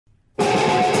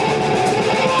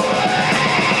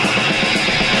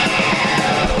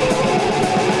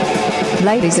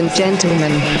Ladies and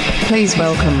gentlemen, please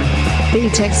welcome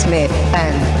D-Tech Smith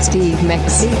and Steve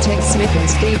Mex. D-Tech Smith and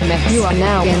Steve Mex. You are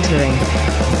now entering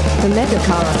the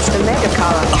MegaCast. The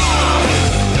MegaCast.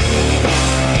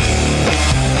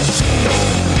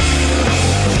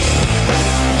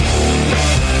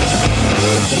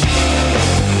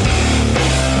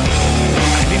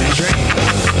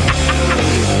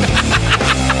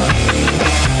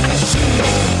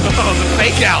 Oh, the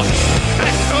fake out. I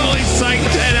totally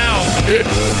psyched that out.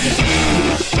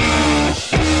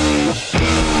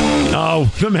 Oh,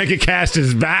 the MegaCast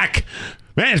is back.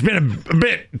 Man, it's been a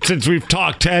bit since we've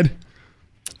talked, Ted.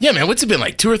 Yeah, man. What's it been,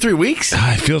 like 2 or 3 weeks?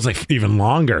 It feels like even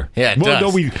longer. Yeah, it does. No,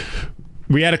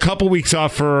 we had a couple weeks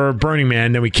off for Burning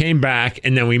Man, then we came back,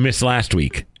 and then we missed last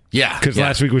week. Yeah. Because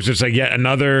last week was just like yet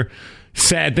another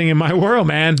sad thing in my world,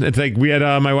 man. It's like we had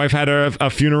my wife had a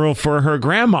funeral for her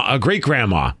grandma, a great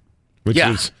grandma, which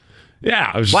was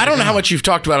it was well, I don't know how much you've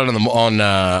talked about it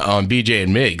on BJ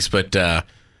and Migs, but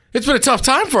it's been a tough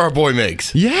time for our boy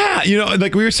Migs. Yeah,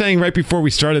 like we were saying right before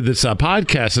we started this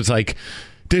podcast, it's like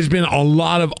there's been a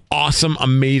lot of awesome,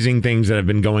 amazing things that have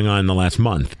been going on in the last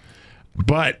month,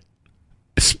 but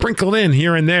sprinkled in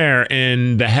here and there,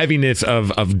 and the heaviness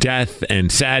of death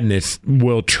and sadness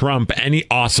will trump any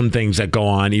awesome things that go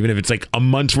on. Even if it's like a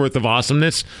month's worth of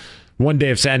awesomeness, one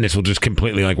day of sadness will just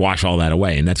completely like wash all that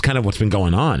away. And that's kind of what's been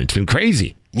going on. It's been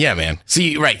crazy. Yeah, man.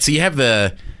 See, right. So you have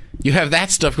that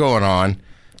stuff going on,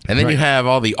 and then you have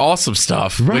all the awesome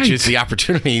stuff, which is the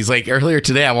opportunities. Like earlier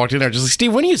today, I walked in there just like,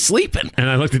 Steve, when are you sleeping? And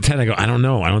I looked at Ted, I go, I don't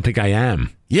know. I don't think I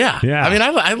am. Yeah. I mean,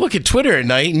 I look at Twitter at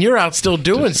night, and you're out still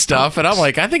doing stuff, and I'm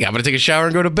like, I think I'm going to take a shower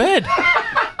and go to bed.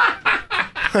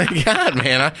 My God,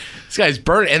 man. This guy's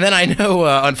burning. And then I know,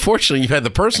 unfortunately, you've had the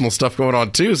personal stuff going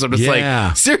on, too. So I'm just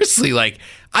like, seriously, like,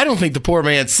 I don't think the poor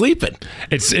man's sleeping.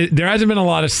 There hasn't been a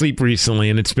lot of sleep recently,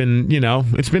 and it's been,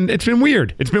 it's been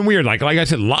weird. It's been weird. Like I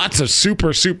said, lots of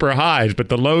super, super highs, but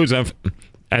the lows of,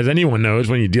 as anyone knows,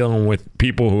 when you're dealing with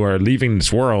people who are leaving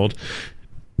this world,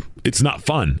 it's not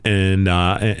fun, and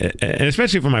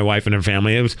especially for my wife and her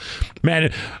family. It was,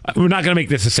 man, we're not going to make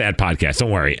this a sad podcast. Don't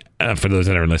worry, for those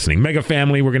that are listening. Mega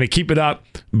family, we're going to keep it up.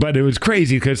 But it was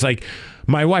crazy because, like,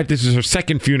 my wife, this is her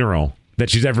second funeral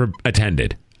that she's ever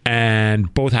attended,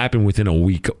 and both happened within a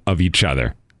week of each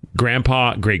other.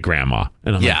 Grandpa, great grandma,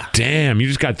 and I'm like, damn, you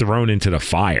just got thrown into the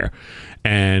fire.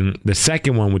 And the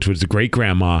second one, which was the great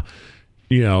grandma,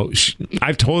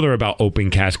 I've told her about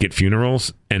open casket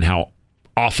funerals and how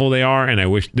awful they are, and I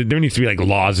wish there needs to be like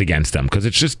laws against them because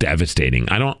it's just devastating.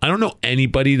 I don't know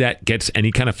anybody that gets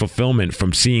any kind of fulfillment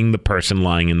from seeing the person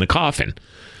lying in the coffin.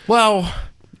 Well,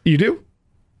 you do?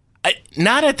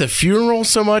 Not at the funeral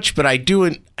so much, but I do.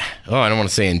 I don't want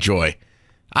to say enjoy.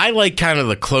 I like kind of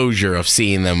the closure of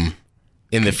seeing them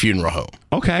in the funeral home.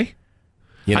 Okay,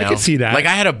 I can see that. Like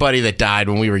I had a buddy that died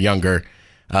when we were younger.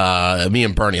 Me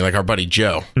and Bernie, like our buddy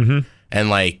Joe. Mm-hmm. And,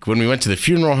 like, when we went to the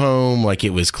funeral home, like,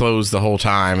 it was closed the whole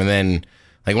time. And then,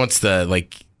 like,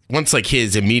 once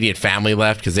his immediate family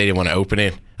left because they didn't want to open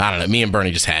it, I don't know, me and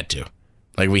Bernie just had to.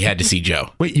 Like, we had to see Joe.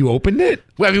 Wait, you opened it?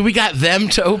 Well, I mean, we got them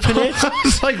to open it. I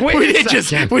was like, wait we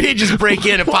didn't just break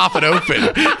in and pop it open.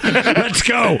 Let's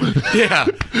go. Yeah.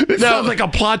 It sounds like a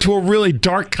plot to a really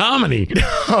dark comedy.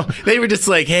 No, they were just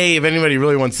like, hey, if anybody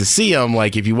really wants to see him,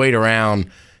 like, if you wait around,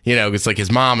 it's like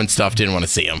his mom and stuff didn't want to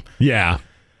see him. Yeah.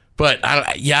 But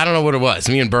I don't know what it was.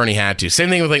 Me and Bernie had to. Same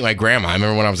thing with like my grandma. I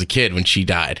remember when I was a kid when she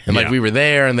died, and like we were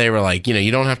there, and they were like,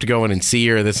 you don't have to go in and see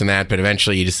her, this and that. But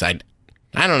eventually, you decide.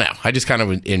 I don't know. I just kind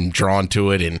of am drawn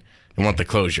to it and want the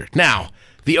closure. Now,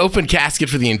 the open casket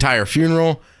for the entire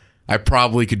funeral, I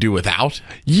probably could do without.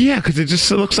 Yeah, because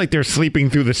it looks like they're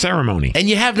sleeping through the ceremony, and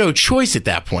you have no choice at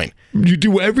that point. You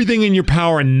do everything in your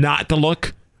power not to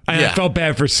look. I felt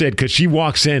bad for Sid because she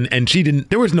walks in and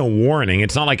there was no warning.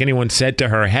 It's not like anyone said to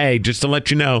her, hey, just to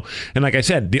let you know. And like I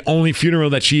said, the only funeral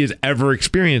that she has ever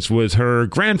experienced was her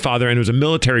grandfather, and it was a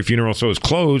military funeral, so it was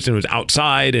closed and it was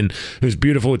outside and it was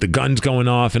beautiful with the guns going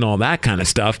off and all that kind of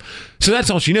stuff. So that's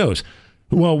all she knows.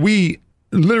 Well, we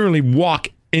literally walk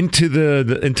into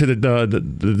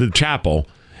the chapel,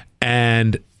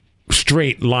 and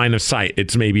straight line of sight,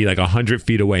 it's maybe like 100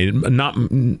 feet away, not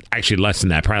actually less than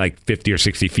that, probably like 50 or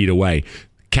 60 feet away.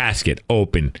 Casket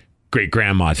open, great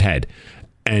grandma's head,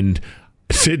 and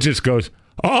Sid just goes,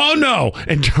 oh no,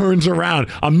 and turns around.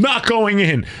 I'm not going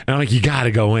in. And I'm like, you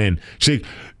gotta go in. She's like,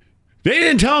 they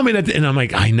didn't tell me that. And I'm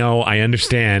like, I know, I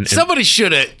understand. Somebody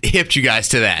should have hipped you guys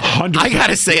to that. 100%. I got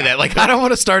to say that. Like, I don't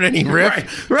want to start any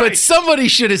riff, right. But somebody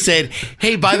should have said,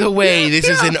 hey, by the way, this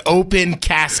is an open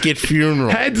casket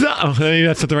funeral. Heads up. Oh,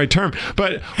 that's not the right term.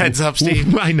 But heads up,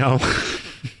 Steve. I know.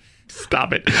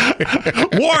 Stop it.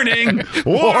 Warning.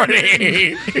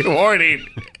 Warning.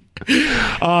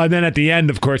 And then at the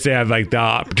end, of course, they have like the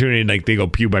opportunity, like they go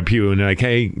pew by pew, and they're like,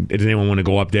 "Hey, does anyone want to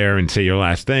go up there and say your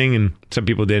last thing?" And some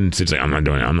people didn't. So it's like, "I'm not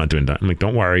doing it. I'm not doing that." I'm like,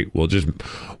 "Don't worry. We'll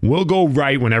go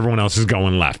right when everyone else is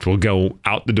going left. We'll go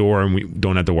out the door, and we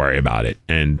don't have to worry about it."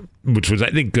 And which was, I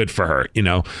think, good for her, you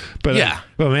know. But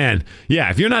but man,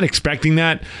 if you're not expecting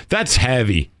that, that's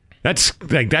heavy. That's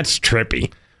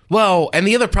trippy. Well, and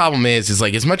the other problem is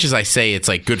like, as much as I say it's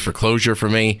like good for closure for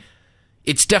me,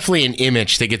 it's definitely an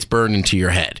image that gets burned into your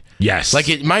head. Yes.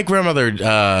 Like my grandmother,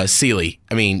 Grandma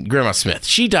Smith,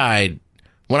 she died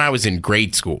when I was in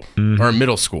grade school or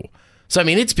middle school. So, I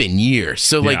mean, it's been years.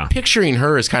 So, like, picturing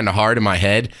her is kind of hard in my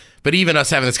head. But even us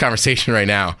having this conversation right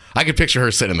now, I could picture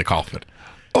her sitting in the coffin.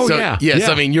 Oh, so, yeah.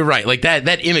 So, I mean, you're right. Like,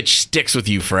 that image sticks with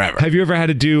you forever. Have you ever had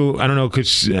to do, I don't know,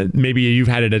 because maybe you've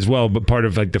had it as well, but part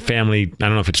of like the family, I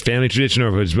don't know if it's family tradition or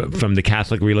if it was from the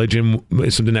Catholic religion,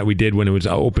 something that we did when it was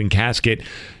an open casket.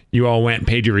 You all went and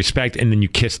paid your respect, and then you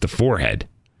kissed the forehead.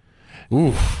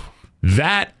 Ooh.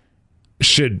 That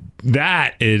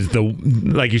is the,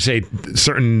 like you say,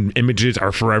 certain images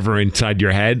are forever inside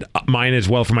your head. Mine as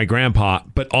well for my grandpa,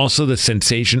 but also the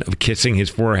sensation of kissing his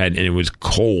forehead, and it was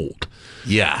cold.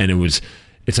 Yeah. And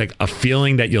it's like a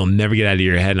feeling that you'll never get out of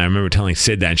your head. And I remember telling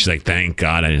Sid that, and she's like, "Thank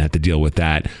God I didn't have to deal with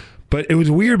that." But it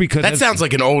was weird because that sounds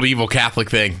like an old evil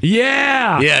Catholic thing.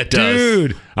 Yeah. Yeah, it does.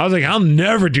 Dude, I was like, I'll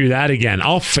never do that again.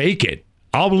 I'll fake it.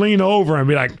 I'll lean over and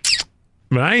be like,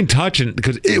 but I ain't touching,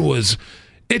 because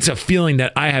it's a feeling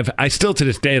that I still to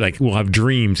this day, like, will have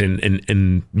dreams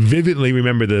and vividly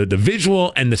remember the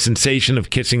visual and the sensation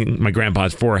of kissing my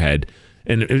grandpa's forehead.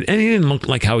 And he didn't look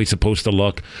like how he's supposed to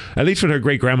look. At least with her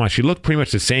great grandma, she looked pretty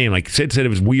much the same. Like Sid said, it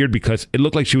was weird because it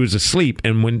looked like she was asleep.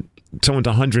 And when someone's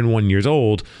 101 years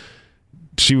old,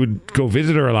 she would go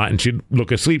visit her a lot and she'd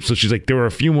look asleep. So she's like, there were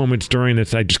a few moments during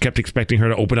this I just kept expecting her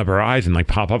to open up her eyes and like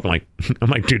pop up. And I'm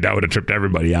like, dude, that would have tripped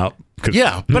everybody out.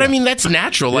 Yeah, but I mean, that's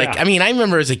natural. Like, I mean, I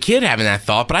remember as a kid having that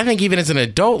thought, but I think even as an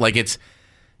adult, like it's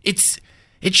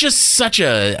just such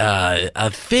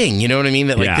a thing, you know what I mean?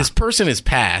 That like this person is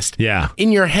passed. Yeah.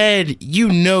 In your head, you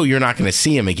know you're not going to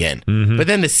see him again. Mm-hmm. But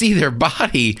then to see their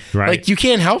body, like you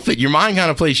can't help it. Your mind kind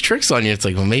of plays tricks on you. It's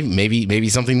like, well, maybe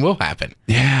something will happen.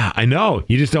 Yeah, I know.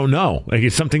 You just don't know. Like,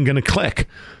 is something going to click?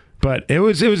 But it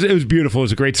was beautiful. It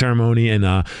was a great ceremony, and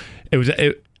I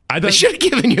should have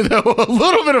given you though a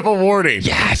little bit of a warning.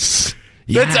 Yes.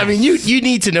 I mean, you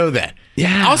need to know that.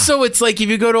 Yeah. Also, it's like if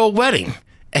you go to a wedding.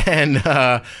 And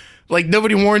like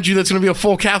nobody warned you that's going to be a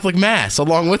full Catholic mass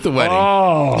along with the wedding.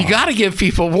 Oh. You got to give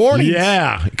people warnings.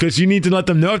 Yeah, because you need to let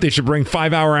them know if they should bring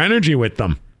 5-hour energy with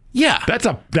them. Yeah,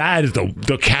 that is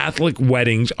the Catholic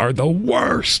weddings are the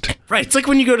worst. Right, it's like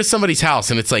when you go to somebody's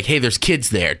house and it's like, hey, there's kids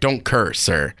there, don't curse,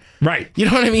 or right. You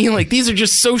know what I mean? Like these are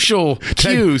just social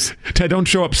cues. Ted, don't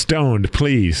show up stoned,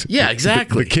 please. Yeah,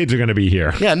 exactly. The kids are going to be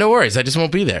here. Yeah, no worries. I just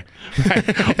won't be there.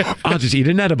 Right. I'll just eat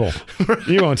an edible.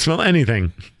 You won't smell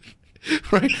anything.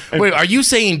 Right. Wait, are you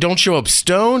saying don't show up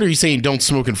stoned, or are you saying don't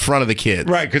smoke in front of the kids?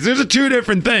 Right, because there's two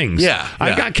different things. Yeah.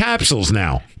 I've got capsules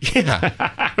now. Yeah.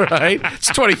 Right. It's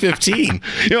 2015.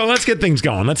 Let's get things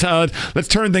going. Let's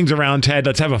turn things around, Ted.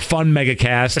 Let's have a fun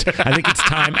MegaCast. I think it's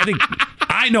time.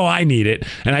 I know I need it,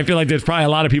 and I feel like there's probably a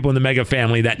lot of people in the Mega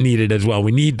family that need it as well.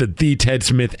 We need the Ted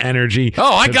Smith energy.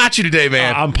 Oh, I got you today,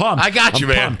 man. I'm pumped. I got you,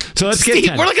 man. Pumped. So let's Steve,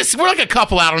 get Ted. We're like a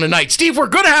couple out on a night. Steve, we're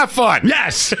gonna have fun.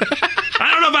 Yes.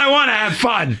 I don't know if I want to have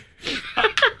fun.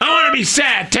 I want to be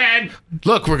sad, Ted.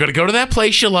 Look, we're gonna go to that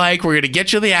place you like. We're gonna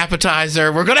get you the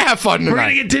appetizer. We're gonna have fun tonight. We're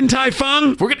gonna get Din Tai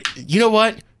Fung. You know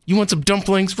what? You want some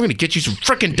dumplings? We're going to get you some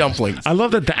frickin' dumplings. I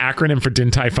love that the acronym for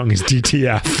Din Tai Fung is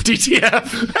DTF.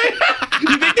 DTF?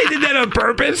 You think they did that on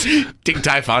purpose? Din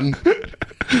Tai Fung.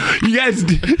 You guys...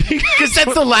 Because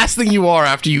that's the last thing you are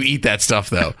after you eat that stuff,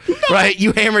 though. No. Right?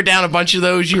 You hammer down a bunch of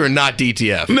those, you are not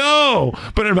DTF. No.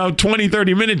 But in about 20,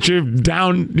 30 minutes, you're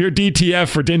down your DTF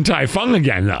for Din Tai Fung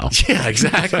again, though. Yeah,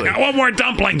 exactly. I want more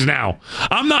dumplings now.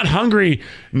 I'm not hungry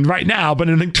right now, but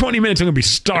in like 20 minutes, I'm going to be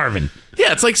starving.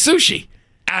 Yeah, it's like sushi.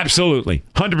 Absolutely.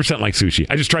 100% like sushi.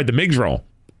 I just tried the Migs roll.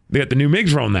 They got the new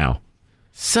Migs roll now.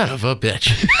 Son of a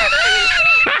bitch.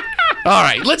 All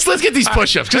right, let's get these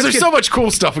push-ups because there's so much cool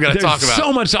stuff we got to talk about.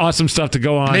 So much awesome stuff to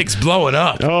go on. Migs blowing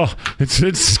up. Oh,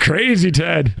 it's crazy,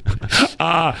 Ted.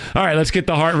 All right, let's get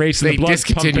the heart racing. They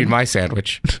discontinued my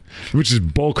sandwich, which is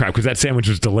bullcrap because that sandwich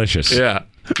was delicious. Yeah.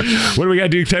 What do we got to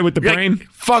do, Ted, with the brain?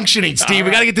 Functioning, Steve.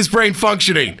 We got to get this brain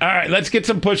functioning. All right, let's get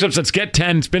some push-ups. Let's get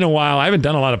 10. It's been a while. I haven't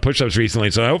done a lot of push-ups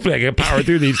recently, so hopefully I can power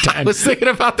through these 10. I was thinking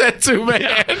about that too, man.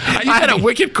 Yeah. I had a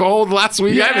wicked cold last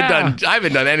week. Yeah. I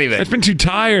haven't done anything. I've been too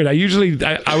tired.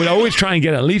 I would always try and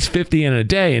get at least 50 in a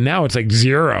day, and now it's like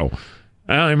 0.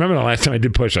 I don't remember the last time I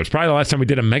did push-ups. Probably the last time we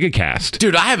did a MegaCast.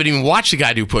 Dude, I haven't even watched a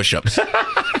guy do push-ups.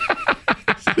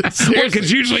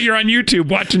 Because usually you're on YouTube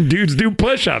watching dudes do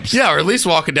push-ups. Yeah, or at least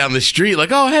walking down the street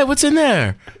like, oh, hey, what's in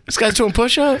there? This guy's doing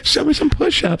push-ups? Show me some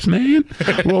push-ups, man.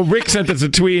 Well, Rick sent us a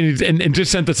tweet and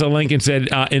just sent us a link and said,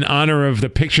 in honor of the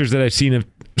pictures that I've seen of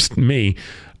me,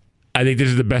 I think this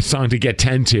is the best song to get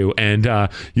 10 to. And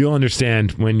you'll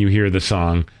understand when you hear the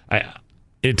song.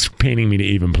 It's paining me to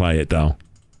even play it, though.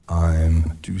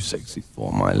 I'm too sexy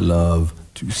for my love.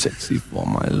 Too sexy for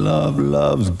my love.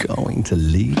 Love's going to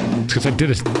leave. Because I did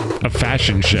a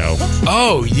fashion show.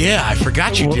 Oh, yeah. I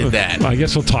forgot you did that. I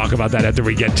guess we'll talk about that after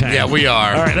we get 10. Yeah, we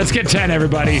are. All right, let's get 10,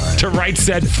 everybody. To Right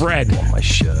Said Fred. On my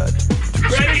shirt.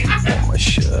 Ready? On my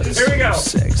shirt. Here we go.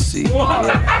 Sexy. 1, 2,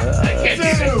 And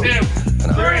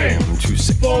 3, I'm too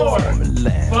sexy 4, for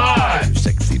Milan. 5, Too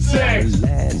sexy for 6,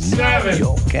 Milan. 7, New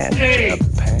York and 8,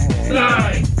 Japan.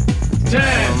 9,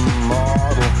 10.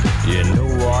 Model, you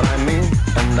know what I mean?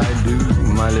 And I do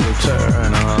my little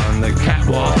turn on the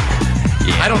catwalk.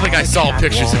 I don't think I saw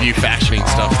pictures of you fashioning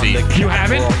stuff, Steve. You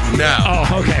haven't? No.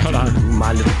 Oh, okay, hold on.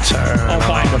 My little turn I'll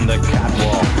find on the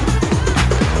catwalk.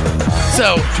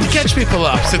 So, to catch people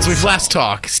up, since we've last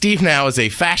talked, Steve now is a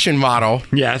fashion model.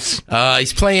 Yes.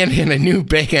 He's playing in a new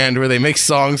band where they make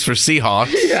songs for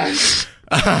Seahawks. Yes.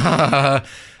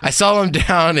 I saw him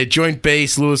down at Joint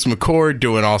Base Lewis McCord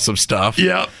doing awesome stuff.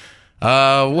 Yep.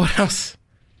 What else?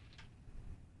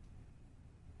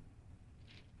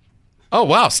 Oh,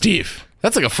 wow, Steve.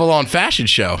 That's like a full-on fashion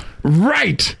show.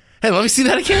 Right. Hey, let me see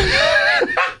that again.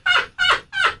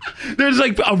 There's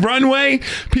like a runway,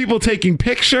 people taking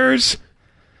pictures.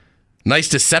 Nice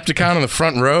Decepticon in the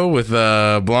front row with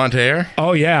blonde hair.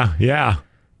 Oh, yeah, yeah.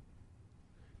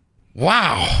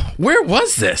 Wow. Where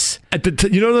was this? At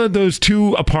those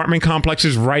 2 apartment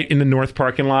complexes right in the north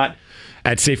parking lot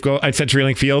at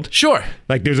CenturyLink Field? Sure.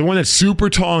 Like there's the one that's super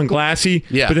tall and glassy.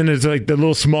 Yeah. But then there's like the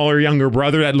little smaller younger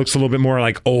brother that looks a little bit more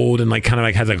like old and like kind of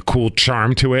like has like a cool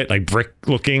charm to it, like brick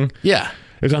looking. Yeah.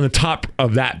 It was on the top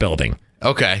of that building.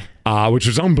 Okay. Which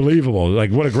was unbelievable.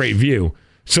 Like what a great view.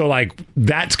 So like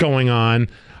that's going on.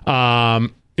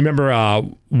 Remember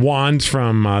Wands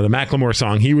from the Macklemore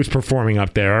song? He was performing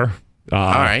up there. All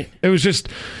right. It was just,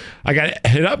 I got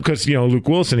hit up because Luke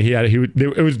Wilson.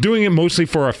 It was doing it mostly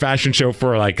for a fashion show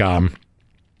for like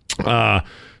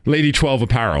Lady 12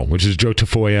 Apparel, which is Joe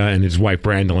Tafoya and his wife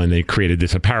Brandolin. They created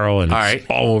this apparel and it's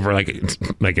all over like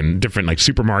in different like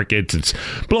supermarkets. It's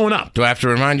blowing up. Do I have to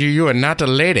remind you, you are not a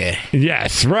lady?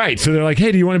 Yes, right. So they're like,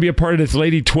 hey, do you want to be a part of this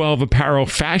Lady 12 Apparel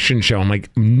fashion show? I'm like,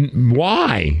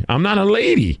 why? I'm not a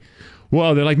lady.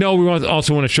 Well, they're like, no, we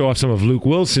also want to show off some of Luke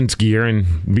Wilson's gear and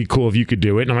it'd be cool if you could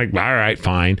do it. And I'm like, all right,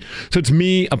 fine. So it's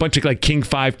me, a bunch of like King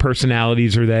 5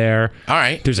 personalities are there. All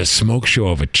right. There's a smoke show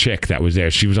of a chick that was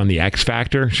there. She was on the X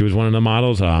Factor. She was one of the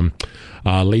models.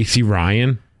 Lacey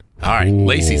Ryan. All right. Ooh.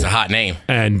 Lacey's a hot name.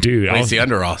 And dude. Lacey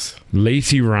Undeross.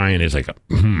 Lacey Ryan is like,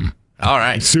 all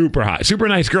right. Super hot. Super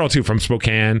nice girl too from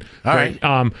Spokane. All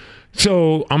right.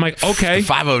 So I'm like, okay. The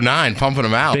 509, pumping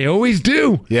them out. They always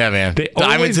do. Yeah, man. They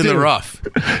Diamonds in the rough.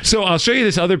 So I'll show you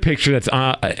this other picture that's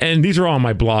and these are all on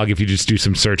my blog. If you just do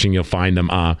some searching, you'll find them.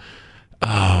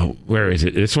 Where is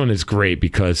it? This one is great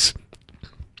because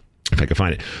if I can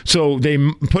find it. So they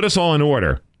put us all in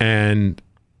order and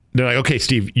they're like, okay,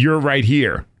 Steve, you're right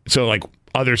here. So like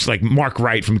others like Mark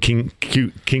Wright from King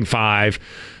 5,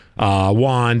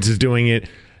 Wands is doing it.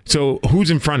 So who's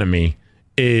in front of me?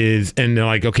 And they're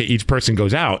like, okay, each person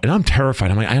goes out and I'm terrified.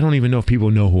 I'm like, I don't even know if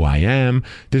people know who I am.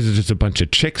 This is just a bunch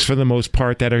of chicks for the most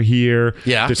part that are here.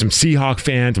 Yeah. There's some Seahawk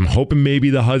fans. I'm hoping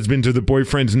maybe the husbands or the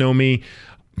boyfriends know me,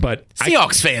 but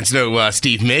Seahawks fans know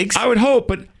Steve Miggs. I would hope,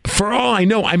 but for all I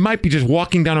know, I might be just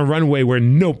walking down a runway where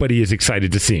nobody is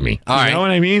excited to see me. All you right. know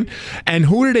what I mean? And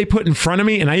who did they put in front of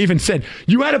me? And I even said,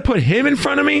 you had to put him in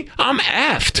front of me? I'm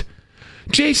effed.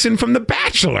 Jason from The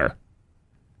Bachelor.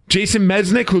 Jason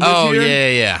Mesnick, who lives here. Oh,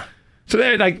 yeah. So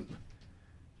they're like...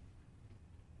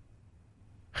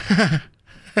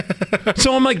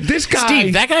 So I'm like, this guy...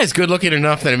 Steve, that guy's good looking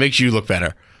enough that it makes you look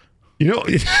better. You know,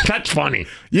 that's funny.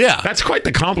 Yeah. That's quite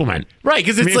the compliment. Right,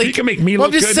 because it's if like... you can make me look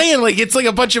I'm just good. saying, like, it's like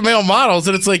a bunch of male models,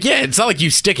 and it's like, yeah, it's not like you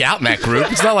stick out in that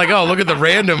group. It's not like, oh, look at the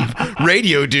random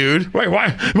radio dude. Wait,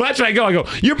 why? Well, that's what I go.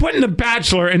 You're putting The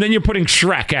Bachelor, and then you're putting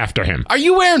Shrek after him. Are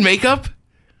you wearing makeup?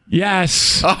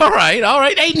 Yes. All right.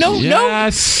 Hey, no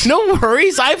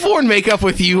worries. I've worn makeup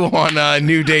with you on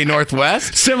New Day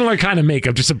Northwest. Similar kind of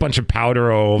makeup, just a bunch of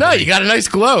powder all over. No, you got a nice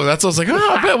glow. That's what I was like,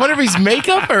 I wonder if he's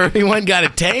makeup or if he went and got a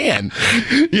tan.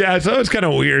 Yeah, so it was kind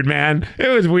of weird, man. It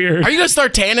was weird. Are you going to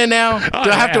start tanning now? Do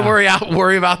I have to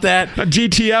worry about that? A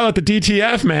GTL at the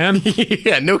DTF, man.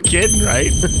 Yeah, no kidding, right?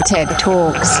 TED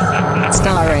Talks,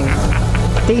 starring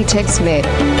D-Tech Smith.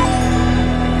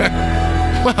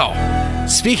 Well,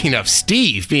 speaking of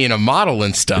Steve being a model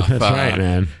and stuff. That's right,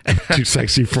 man. Too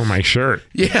sexy for my shirt.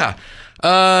 Yeah.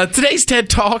 Today's TED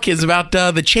Talk is about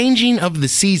the changing of the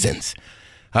seasons.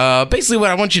 Basically,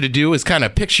 what I want you to do is kind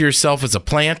of picture yourself as a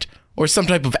plant or some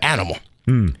type of animal.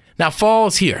 Now, fall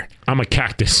is here. I'm a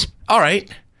cactus. All right.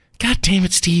 God damn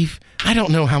it, Steve. I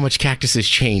don't know how much cactuses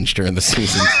change during the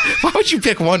seasons. Why would you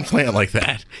pick one plant like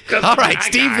that? All right,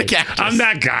 Steve the cactus. I'm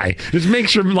that guy. Just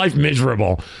makes your life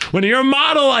miserable. When you're a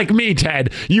model like me,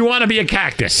 Ted, you want to be a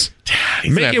cactus.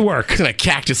 Make it work. He's gonna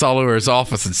cactus all over his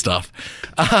office and stuff.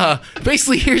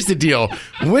 Basically, here's the deal.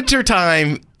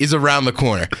 Wintertime is around the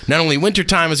corner. Not only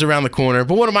wintertime is around the corner,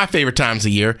 but one of my favorite times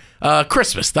of year,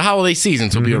 Christmas. The holiday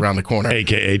seasons will be around the corner.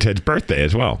 AKA Ted's birthday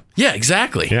as well. Yeah,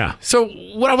 exactly. Yeah. So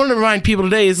what I want to remind people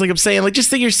today is, like I'm saying, like just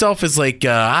think of yourself as like,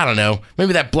 I don't know,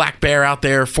 maybe that black bear out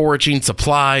there foraging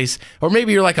supplies, or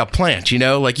maybe you're like a plant, you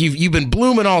know, like you've been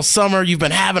blooming all summer, you've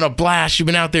been having a blast, you've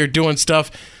been out there doing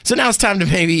stuff. So now it's time to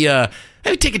maybe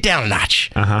take it down a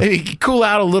notch. Maybe cool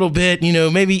out a little bit, you know,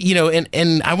 maybe, you know,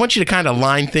 and I want you to kind of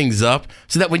line things up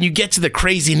so that when you get to the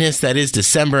craziness that is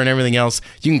December and everything else,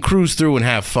 you can cruise through and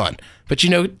have fun. But, you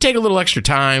know, take a little extra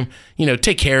time, you know,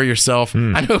 take care of yourself.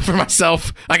 I know for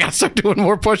myself, I got to start doing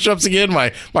more push-ups again.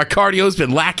 My cardio's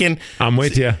been lacking. I'm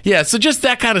with you. Yeah, so just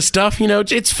that kind of stuff, you know,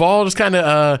 it's fall, just kind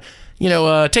of,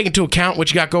 take into account what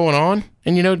you got going on.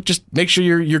 And, you know, just make sure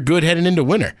you're good heading into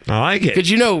winter. I like it.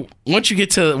 Because, you know, once you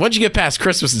get past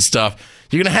Christmas and stuff,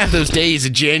 you're going to have those days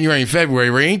in January and February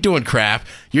where you ain't doing crap.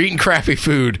 You're eating crappy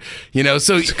food, you know.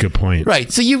 So that's a good point.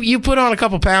 Right. So you put on a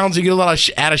couple pounds, you get a lot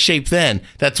out of shape then.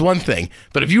 That's one thing.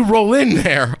 But if you roll in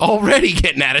there already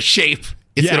getting out of shape,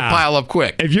 it's going to pile up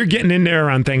quick. If you're getting in there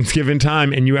around Thanksgiving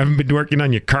time and you haven't been working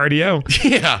on your cardio.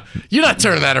 Yeah. You're not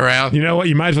turning that around. You know what?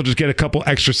 You might as well just get a couple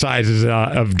extra sizes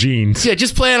of jeans. Yeah,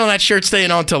 just plan on that shirt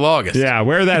staying on till August. Yeah,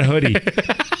 wear that hoodie.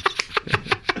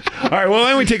 All right, well,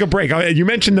 then we take a break. You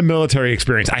mentioned the military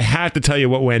experience. I have to tell you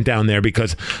what went down there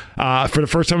because for the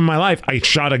first time in my life, I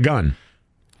shot a gun.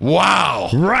 Wow.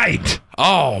 Right.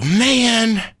 Oh,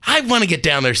 man. I want to get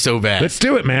down there so bad. Let's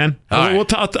do it, man. We'll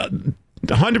talk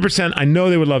 100%. I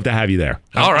know they would love to have you there.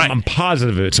 All right. I'm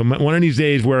positive of it. So one of these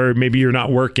days where maybe you're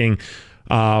not working,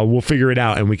 we'll figure it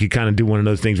out and we could kind of do one of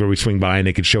those things where we swing by and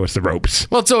they could show us the ropes.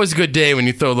 Well, it's always a good day when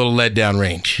you throw a little lead down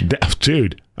range.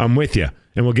 Dude, I'm with you.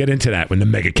 And we'll get into that when the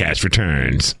MegaCast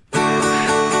returns.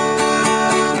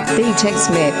 D-Tech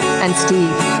Smith and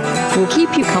Steve will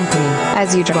keep you company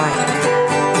as you drive.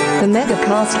 The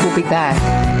MegaCast will be back.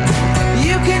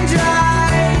 You can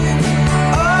drive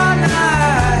all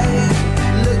night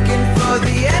looking for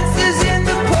the answers in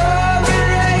the pouring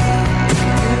rain.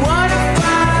 You wanna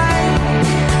find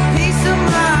peace of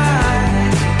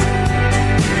mind,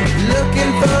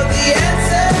 looking for the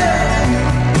answer.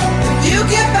 You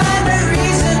can find a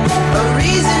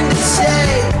reason to stay,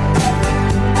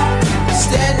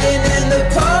 standing in the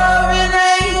pouring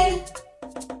rain.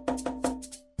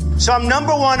 So I'm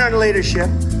number one on leadership.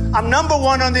 I'm number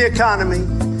one on the economy.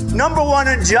 Number one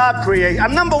in job creation.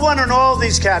 I'm number one on all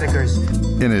these categories.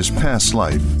 In his past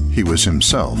life, he was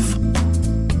himself.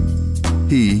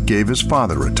 He gave his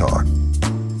father a talk.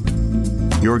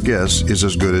 Your guess is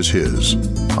as good as his.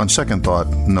 On second thought,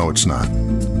 no, it's not.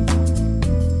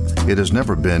 It has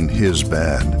never been his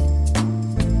bad.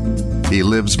 He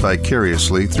lives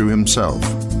vicariously through himself.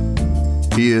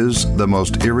 He is the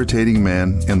most irritating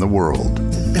man in the world.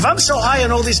 If I'm so high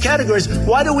in all these categories,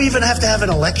 why do we even have to have an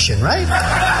election, right?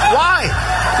 Why?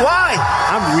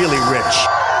 I'm really rich.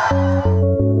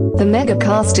 The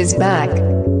MegaCast is back.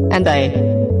 And they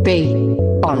be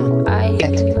on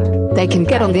it. They can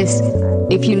get on this,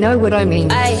 if you know what I mean.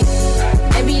 Ay,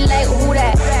 they be like, who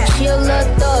that? She a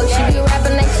little thug, she be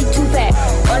rapping like she two-pack.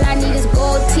 All I need is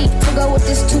gold teeth to go with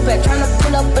this two-pack. Tryna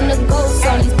pull up in the ghost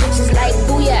on these bitches like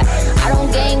booyah. I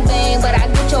don't gang bang, but I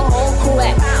get your whole crew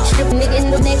at. Strip a nigga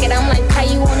in the naked, I'm like, how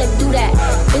you wanna do that?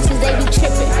 Bitches, they be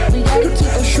tripping, we gotta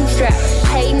keep a shoe strap.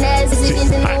 Hey, Naz,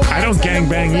 I don't gang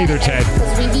bang either, Ted.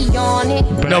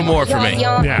 But no more for me.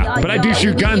 Yeah, but I do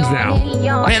shoot guns now.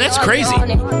 Man, that's crazy.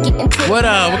 What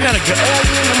kind of gun?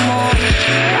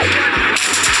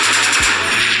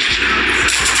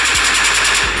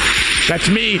 That's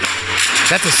me.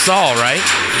 That's a saw, right?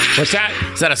 What's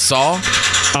that? Is that a saw?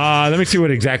 Let me see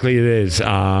what exactly it is.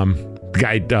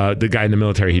 The guy in the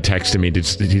military, he texted me.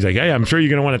 He's like, hey, I'm sure you're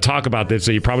going to want to talk about this,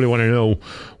 so you probably want to know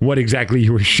what exactly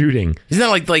you were shooting. Isn't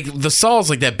that like the saw's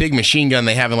like that big machine gun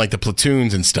they have in like the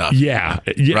platoons and stuff? Yeah.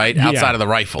 Right? Outside of the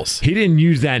rifles. He didn't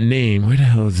use that name. Where the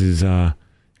hell is his...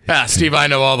 Steve, I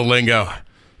know all the lingo.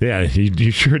 Yeah,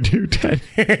 you sure do, Ted.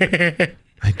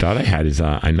 I thought I had his...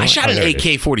 I shot an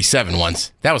AK-47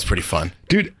 once. That was pretty fun.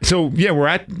 Dude, so yeah,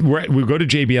 we go to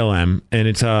JBLM, and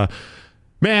it's...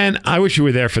 Man, I wish you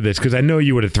were there for this, because I know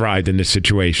you would have thrived in this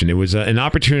situation. It was an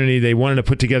opportunity. They wanted to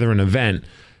put together an event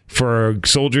for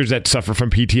soldiers that suffer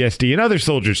from PTSD, and other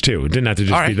soldiers, too. It didn't have to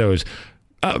just be those.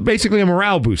 Basically a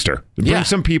morale booster. Bring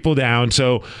some people down.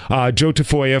 So Joe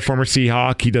Tafoya, former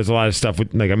Seahawk, he does a lot of stuff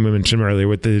with, like I mentioned earlier,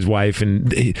 with his wife.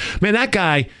 And man, that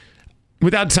guy,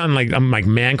 without sounding like I'm like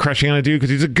man crushing on a dude, because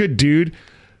he's a good dude,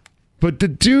 but the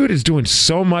dude is doing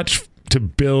so much to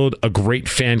build a great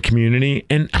fan community.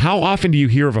 And how often do you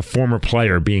hear of a former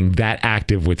player being that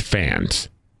active with fans?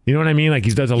 You know what I mean? Like,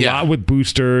 he does a lot with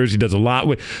boosters. He does a lot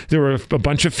with... There were a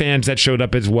bunch of fans that showed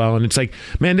up as well. And it's like,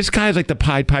 man, this guy's like the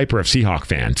Pied Piper of Seahawk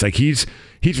fans. Like, he's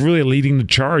really leading the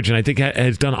charge, and I think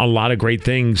has done a lot of great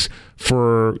things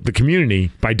for the community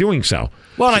by doing so.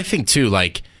 Well, and I think, too,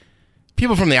 like,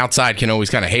 people from the outside can always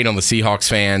kind of hate on the Seahawks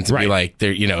fans and be like,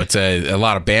 they're, it's a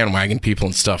lot of bandwagon people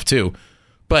and stuff, too.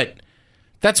 But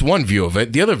that's one view of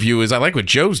it. The other view is I like what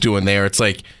Joe's doing there. It's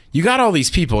like, you got all these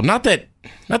people. Not that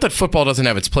football doesn't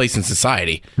have its place in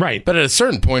society. Right. But at a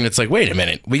certain point, it's like, wait a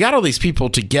minute. We got all these people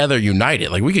together united.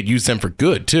 Like, we could use them for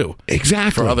good, too.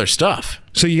 Exactly. For other stuff.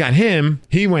 So you got him.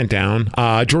 He went down.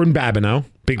 Jordan Babineau.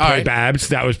 Big play Babs.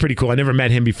 That was pretty cool. I never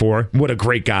met him before. What a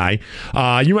great guy.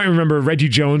 You might remember Reggie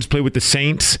Jones played with the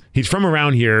Saints. He's from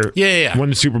around here. Yeah. Won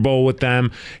the Super Bowl with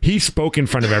them. He spoke in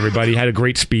front of everybody. Had a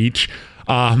great speech.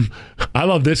 I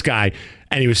love this guy.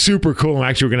 And he was super cool. I'm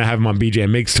actually going to have him on BJ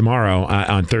and Migs tomorrow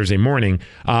on Thursday morning.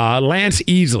 Lance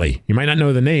Easley. You might not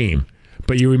know the name,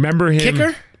 but you remember him.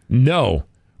 Kicker? No.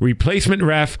 Replacement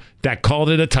ref that called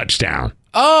it a touchdown.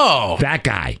 Oh. That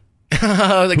guy.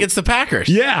 Against the Packers.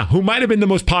 Yeah, who might have been the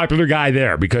most popular guy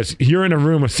there, because you're in a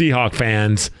room of Seahawk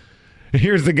fans.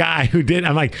 Here's the guy who did.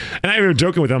 I'm like, and I was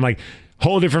joking with him. I'm like,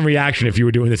 whole different reaction if you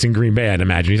were doing this in Green Bay, I'd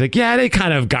imagine. He's like, yeah, they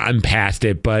kind of gotten past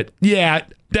it, but yeah,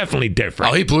 definitely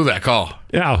different. Oh, he blew that call.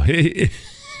 Yeah.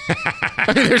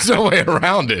 I mean, there's no way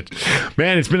around it.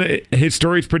 Man, his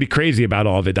story's pretty crazy about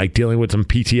all of it, like dealing with some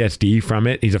PTSD from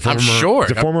it. He's a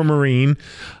former Marine.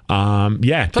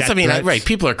 Yeah. Plus, I mean, right,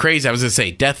 people are crazy. I was going to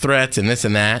say death threats and this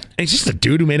and that. And he's just a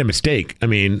dude who made a mistake. I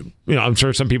mean, I'm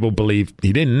sure some people believe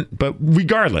he didn't, but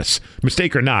regardless,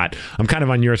 mistake or not, I'm kind of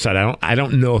on your side. I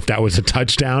don't know if that was a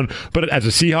touchdown, but as a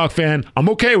Seahawk fan, I'm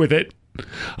okay with it.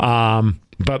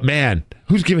 But man,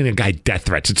 who's giving a guy death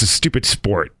threats? It's a stupid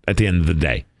sport at the end of the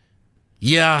day.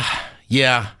 Yeah.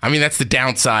 I mean, that's the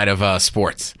downside of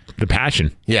sports. The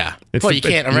passion. Yeah. You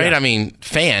can't, right? Yeah. I mean,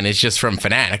 fan is just from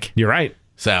fanatic. You're right.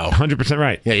 So 100%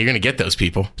 right. Yeah, you're going to get those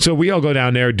people. So we all go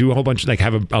down there, do a whole bunch, like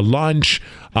have a lunch.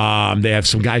 They have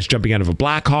some guys jumping out of a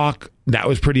Black Hawk. That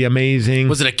was pretty amazing.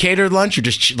 Was it a catered lunch or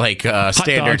just like hot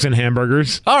standard? Dogs and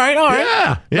hamburgers. All right.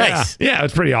 Yeah. Nice. Yeah, it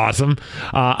was pretty awesome.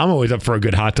 I'm always up for a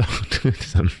good hot dog.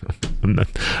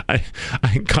 I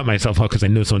cut myself off because I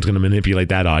know someone's going to manipulate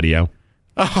that audio.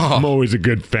 Oh. I'm always a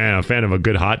fan of a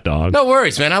good hot dog. No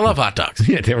worries, man. I love hot dogs.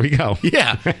 Yeah, there we go.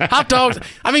 Yeah, hot dogs.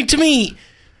 I mean, to me,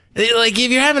 like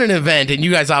if you're having an event and you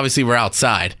guys obviously were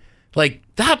outside, like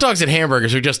the hot dogs and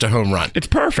hamburgers are just a home run. It's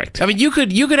perfect. I mean, you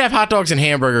could have hot dogs and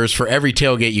hamburgers for every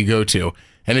tailgate you go to,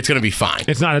 and it's going to be fine.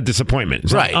 It's not a disappointment.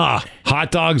 It's right. Like,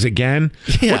 hot dogs again?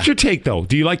 Yeah. What's your take, though?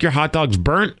 Do you like your hot dogs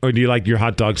burnt, or do you like your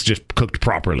hot dogs just cooked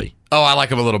properly? Oh, I like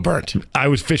them a little burnt. I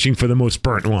was fishing for the most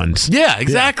burnt ones. Yeah,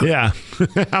 exactly. Yeah.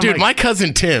 Dude, my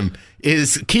cousin Tim,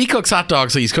 he cooks hot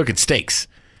dogs, so he's cooking steaks.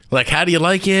 Like, how do you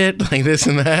like it? Like this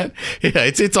and that. Yeah,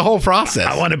 it's a whole process.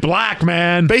 I want it black,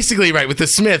 man. Basically, right, with the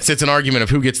Smiths, it's an argument of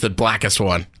who gets the blackest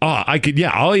one. Oh,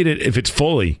 I'll eat it if it's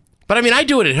fully. But I mean, I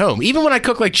do it at home. Even when I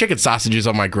cook like chicken sausages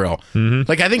on my grill. Mm-hmm.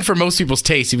 Like, I think for most people's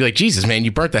taste, you'd be like, Jesus, man,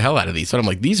 you burnt the hell out of these. But I'm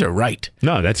like, these are right.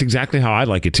 No, that's exactly how I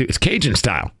like it too. It's Cajun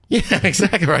style. Yeah,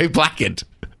 exactly right. Blackened.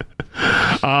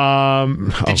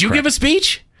 Did you give a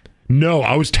speech? No,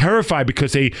 I was terrified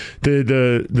because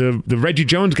the Reggie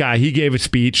Jones guy, he gave a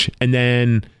speech and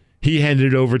then he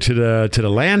handed it over to the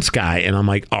Lance guy, and I'm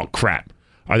like, oh crap,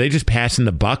 are they just passing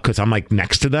the buck? Because I'm like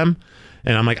next to them,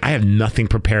 and I'm like, I have nothing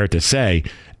prepared to say,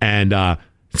 and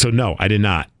so no, I did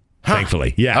not.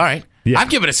 Thankfully, yeah. All right, yeah. I've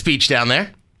given a speech down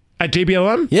there at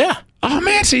JBLM. Yeah. Oh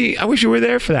man, see, I wish you were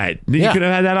there for that. You could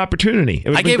have had that opportunity.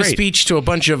 I gave a speech to a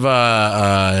bunch of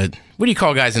what do you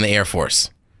call guys in the Air Force?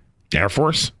 Air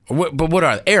Force? But what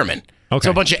are they? Airmen? Okay.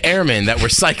 So a bunch of airmen that were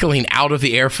cycling out of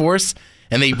the Air Force,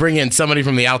 and they bring in somebody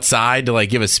from the outside to like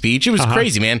give a speech. It was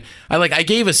crazy, man. I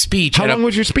gave a speech. How long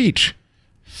was your speech?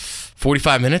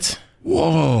 45 minutes.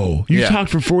 Whoa! You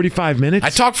talked for 45 minutes? I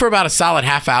talked for about a solid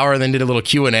half hour, and then did a little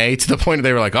Q&A to the point where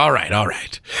they were like, "All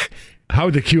right." How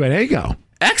would the Q&A go?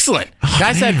 Excellent.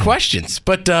 Guys had questions,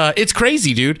 but it's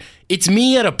crazy, dude. It's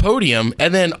me at a podium,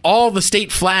 and then all the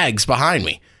state flags behind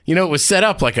me. You know, it was set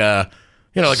up like a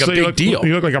big deal.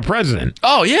 You look like a president.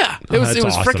 Oh yeah, it was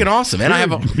awesome. freaking awesome.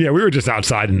 And we were just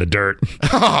outside in the dirt.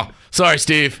 Oh, sorry,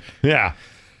 Steve. Yeah.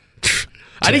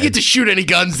 I didn't get to shoot any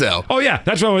guns though. Oh yeah,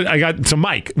 that's why I got to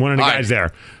Mike, one of the guys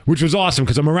there, which was awesome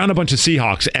because I'm around a bunch of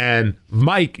Seahawks and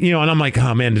Mike, and I'm like,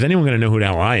 oh man, is anyone going to know who the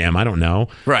hell I am? I don't know.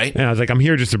 Right. And I was like, I'm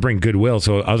here just to bring goodwill.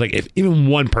 So I was like, if even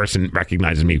one person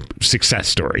recognizes me, success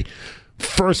story.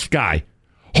 First guy,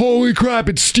 holy crap,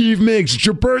 it's Steve Miggs. It's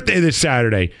your birthday this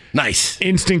Saturday. Nice.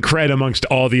 Instant cred amongst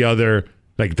all the other,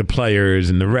 like the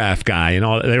players and the ref guy and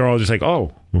all. They were all just like,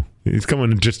 oh, he's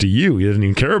coming just to you. He doesn't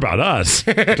even care about us.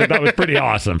 Which I thought was pretty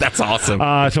awesome. That's awesome.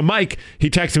 So Mike, he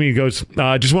texted me. He goes,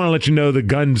 just want to let you know the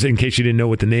guns in case you didn't know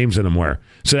what the names of them were.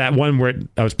 So that one where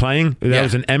I was playing, that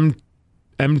was an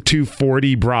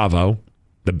M240 Bravo,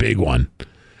 the big one.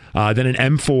 Then an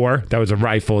M4, that was a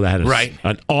rifle that had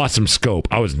an awesome scope.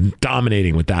 I was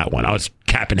dominating with that one. I was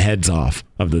capping heads off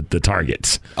of the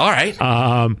targets. All right.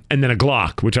 And then a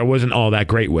Glock, which I wasn't all that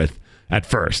great with at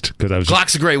first because I was.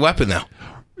 Glock's a great weapon, though.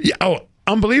 Yeah. Oh,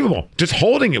 unbelievable! Just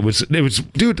holding it was,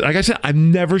 dude. Like I said, I've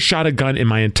never shot a gun in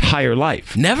my entire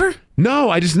life. Never?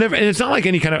 No, I just never. And it's not like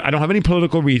any kind of. I don't have any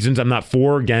political reasons. I'm not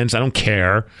for or against. I don't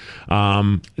care.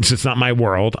 It's just not my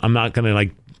world. I'm not gonna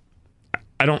like.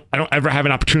 I don't ever have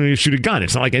an opportunity to shoot a gun.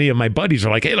 It's not like any of my buddies are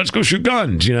like, hey, let's go shoot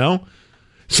guns.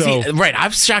 So right,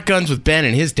 I've shot guns with Ben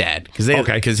and his dad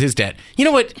because his dad. You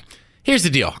know what? Here's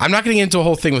the deal. I'm not going to get into a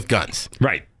whole thing with guns.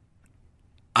 Right.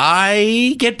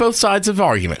 I get both sides of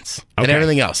arguments and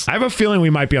everything else. I have a feeling we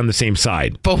might be on the same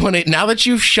side. But now that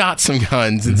you've shot some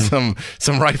guns and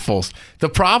some rifles, the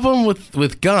problem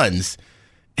with guns,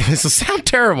 and this will sound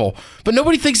terrible, but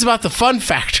nobody thinks about the fun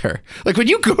factor. Like when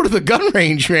you go to the gun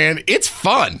range, man, it's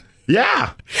fun.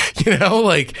 Yeah. I don't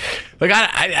like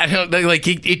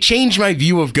it changed my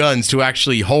view of guns to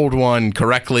actually hold one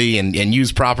correctly and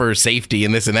use proper safety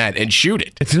and this and that and shoot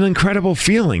it. It's an incredible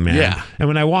feeling, man. Yeah. And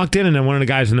when I walked in and then one of the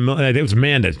guys in the middle, it was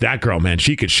Amanda, that girl, man,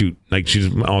 she could shoot. Like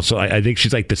she's also, I think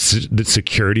she's like the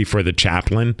security for the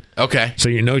chaplain. Okay. So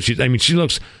she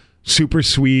looks super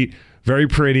sweet, very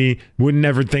pretty. Would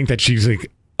never think that she's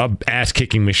like a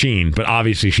ass-kicking machine, but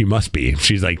obviously she must be.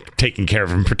 She's like taking care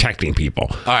of and protecting people.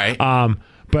 All right.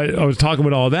 But I was talking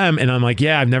with all of them, and I'm like,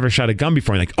 yeah, I've never shot a gun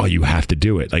before. And like, oh, you have to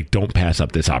do it. Like, don't pass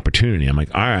up this opportunity. I'm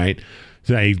like, all right.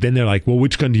 So then they're like, well,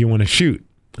 which gun do you want to shoot?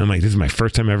 I'm like, this is my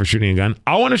first time ever shooting a gun.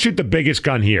 I want to shoot the biggest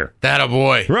gun here. That a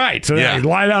boy. Right. So I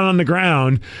lie down on the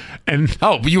ground and...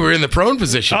 Oh, but you were in the prone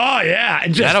position. Oh, yeah.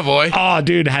 And just, that a boy. Oh,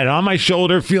 dude, had it on my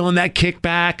shoulder, feeling that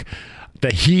kickback.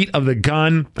 The heat of the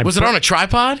gun. Was it on a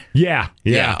tripod? Yeah.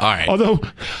 All right. Although,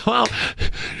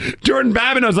 Jordan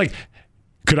Babin, I was like,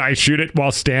 could I shoot it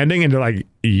while standing? And they're like,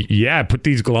 yeah, put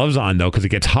these gloves on, though, because it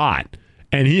gets hot.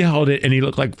 And he held it, and he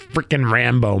looked like freaking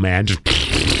Rambo, man. Just,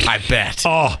 I bet.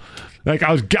 Oh, like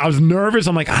I was nervous.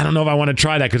 I'm like, I don't know if I want to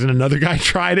try that, because then another guy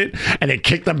tried it, and it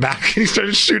kicked him back, and he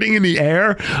started shooting in the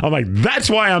air. I'm like, that's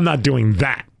why I'm not doing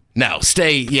that. No,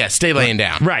 stay laying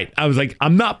down. Right. I was like,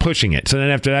 I'm not pushing it. So then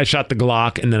after that, I shot the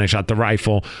Glock, and then I shot the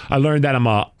rifle. I learned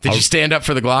that Did you stand up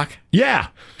for the Glock? Yeah.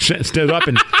 Stood up,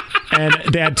 and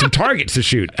they had some targets to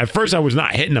shoot. At first, I was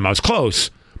not hitting them. I was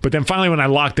close. But then finally, when I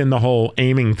locked in the whole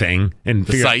aiming thing and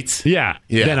the sights,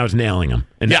 then I was nailing them.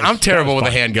 And I'm terrible with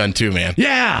a handgun too, man.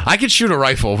 Yeah, I could shoot a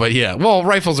rifle, but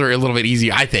rifles are a little bit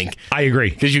easier, I think. I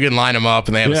agree, because you can line them up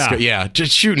and they have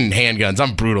just shooting handguns.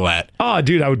 I'm brutal at. Oh,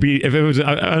 dude, I would be if it was in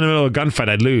the middle of a gunfight,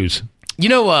 I'd lose.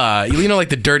 Like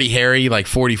the Dirty Harry, like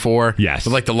 44. Yes,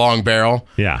 with like the long barrel.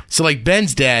 Yeah. So like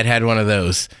Ben's dad had one of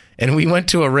those, and we went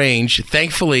to a range.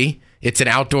 Thankfully, it's an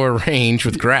outdoor range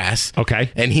with grass.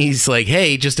 Okay. And he's like,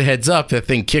 hey, just a heads up, that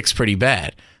thing kicks pretty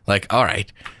bad. Like, all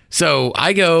right. So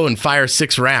I go and fire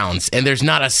 6 rounds, and there's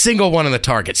not a single one on the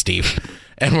target, Steve.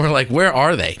 And we're like, where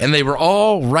are they? And they were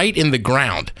all right in the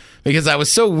ground because I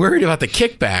was so worried about the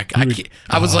kickback.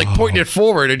 I was like pointing it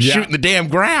forward and shooting the damn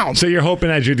ground. So you're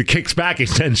hoping as it kicks back, it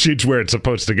then shoots where it's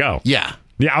supposed to go. Yeah.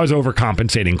 Yeah, I was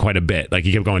overcompensating quite a bit. Like,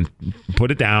 he kept going,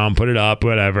 put it down, put it up,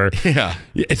 whatever. Yeah.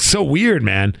 It's so weird,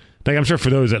 man. Like, I'm sure for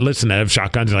those that listen that have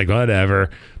shotguns, like, whatever.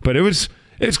 But it's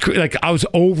like, I was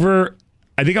over,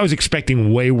 I think I was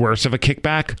expecting way worse of a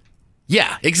kickback.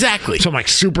 Yeah, exactly. So I'm like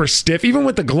super stiff. Even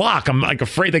with the Glock, I'm like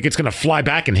afraid like it's going to fly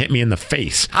back and hit me in the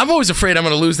face. I'm always afraid I'm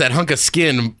going to lose that hunk of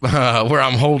skin where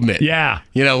I'm holding it. Yeah.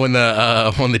 You know, when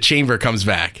the chamber comes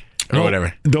back or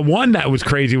whatever. The one that was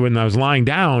crazy when I was lying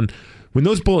down, when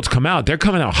those bullets come out, they're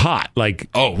coming out hot. Like,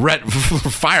 oh, red,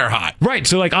 fire hot. Right.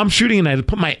 So like I'm shooting and I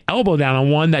put my elbow down on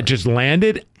one that just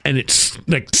landed and it's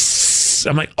like,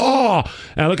 I'm like, oh.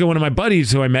 And I look at one of my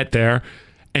buddies who I met there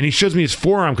and he shows me his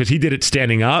forearm because he did it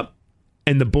standing up.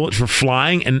 And the bullets were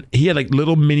flying, and he had like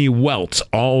little mini welts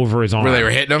all over his arm. Where they were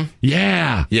hitting him?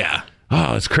 Yeah. Yeah.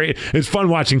 Oh, it's crazy. It's fun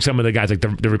watching some of the guys, like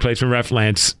the replacement ref,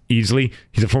 Lance Easley.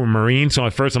 He's a former Marine, so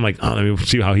at first I'm like, oh, let me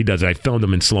see how he does it. I filmed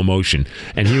him in slow motion,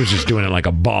 and he was just doing it like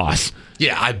a boss.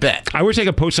 Yeah, I bet. I wish I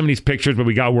could post some of these pictures, but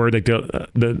we got word like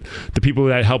the people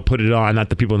that helped put it on, not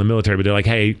the people in the military, but they're like,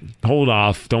 hey, hold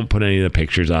off. Don't put any of the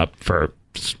pictures up for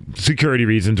security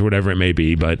reasons or whatever it may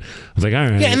be. But I was like, all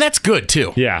right. Yeah, and that's good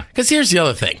too. Yeah. Because here's the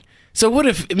other thing. So what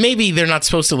if maybe they're not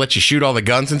supposed to let you shoot all the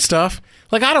guns and stuff?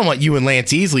 Like, I don't want you and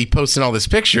Lance Easley posting all this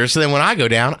picture, so then when I go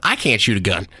down, I can't shoot a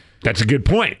gun. That's a good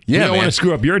point. Yeah, you don't want to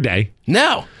screw up your day.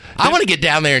 No. I want to get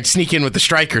down there and sneak in with the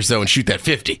strikers, though, and shoot that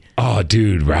 50. Oh,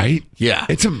 dude, right? Yeah.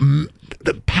 It's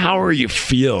the power you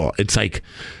feel. It's like,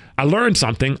 I learned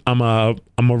something. I'm a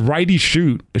righty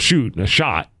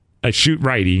shot. I shoot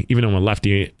righty, even though I'm a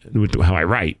lefty with how I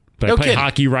write. But I play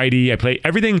hockey righty. I play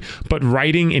everything but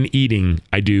writing and eating.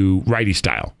 I do righty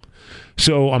style.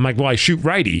 So I'm like, well, I shoot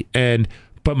righty,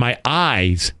 but my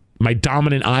eyes, my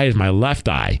dominant eye is my left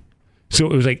eye. So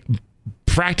it was like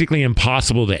practically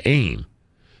impossible to aim.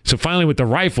 So finally with the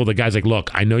rifle, the guy's like,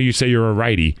 look, I know you say you're a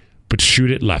righty, but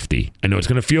shoot it lefty. I know it's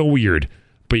going to feel weird,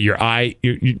 but your eye,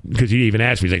 because he even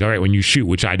asked me, he's like, all right, when you shoot,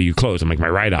 which eye do you close? I'm like, my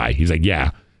right eye. He's like,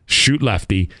 yeah, shoot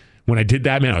lefty. When I did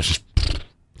that, man, I was just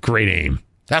great aim.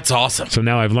 That's awesome. So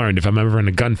now I've learned if I'm ever in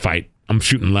a gunfight, I'm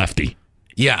shooting lefty.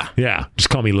 Yeah. Yeah. Just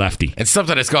call me lefty. And stuff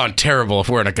that has gone terrible if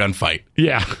we're in a gunfight.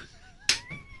 Yeah.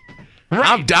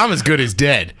 Right. I'm as good as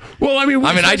dead. Well,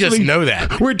 I just know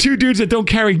that. We're two dudes that don't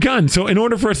carry guns. So in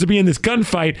order for us to be in this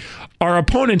gunfight, our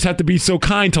opponents have to be so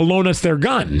kind to loan us their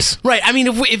guns. Right. I mean,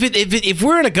 if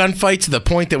we're in a gunfight to the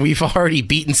point that we've already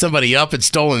beaten somebody up and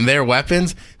stolen their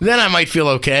weapons, then I might feel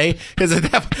okay. Because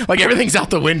like everything's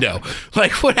out the window.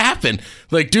 Like, what happened?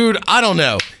 Like, dude, I don't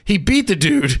know. He beat the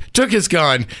dude, took his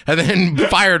gun, and then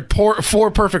fired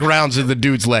 4 perfect rounds in the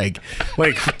dude's leg.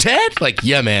 Like, Ted? Like,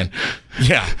 yeah, man.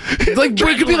 Yeah. Like,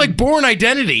 it could be like Born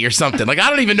Identity or something. Like, I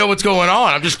don't even know what's going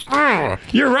on. I'm just...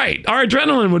 You're right. Our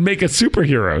adrenaline would make us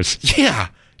superheroes. Yeah.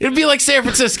 It'd be like San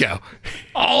Francisco.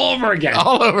 All over again.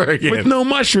 All over again. With no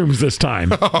mushrooms this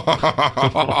time.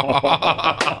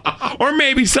 Or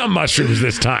maybe some mushrooms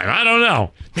this time. I don't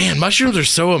know. Man, mushrooms are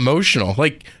so emotional.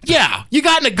 Like, yeah, you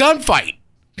got in a gunfight.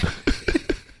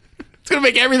 It's going to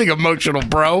make everything emotional,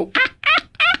 bro.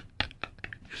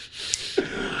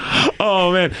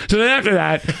 Oh, man. So then after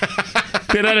that,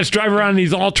 they let us drive around in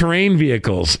these all-terrain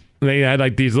vehicles. They had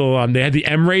like these little, they had the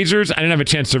M-Razors. I didn't have a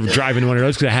chance to drive in one of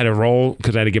those because I had to roll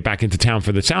because I had to get back into town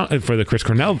for the Chris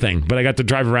Cornell thing. But I got to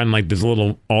drive around in like this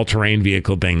little all-terrain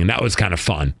vehicle thing, and that was kind of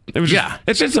fun. It was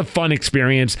it's just a fun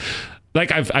experience.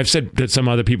 Like I've said that some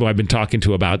other people I've been talking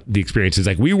to about the experiences,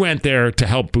 like we went there to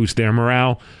help boost their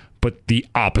morale, but the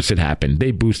opposite happened. They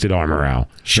boosted our morale.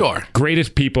 Sure. The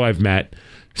greatest people I've met,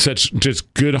 such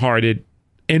just good-hearted,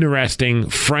 interesting,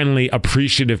 friendly,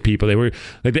 appreciative people. They were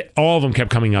like all of them kept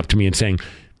coming up to me and saying,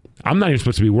 I'm not even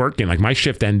supposed to be working. Like my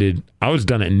shift ended. I was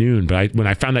done at noon, but when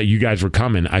I found out you guys were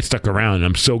coming, I stuck around, and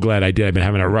I'm so glad I did. I've been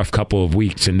having a rough couple of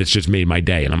weeks, and this just made my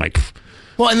day. And I'm like, pfft.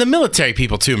 Well, and the military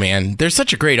people too, man, they're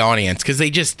such a great audience because they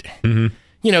just,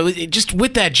 just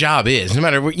what that job is, no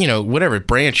matter, whatever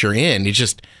branch you're in, it's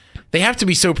just, they have to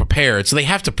be so prepared. So they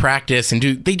have to practice and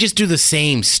they just do the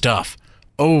same stuff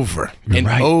over and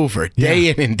over, day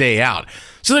in and day out.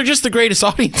 So they're just the greatest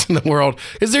audience in the world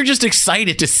because they're just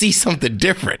excited to see something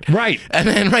different. Right. And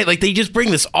then, like they just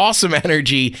bring this awesome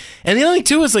energy. And the other thing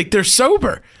too is like they're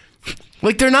sober.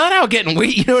 Like, they're not out getting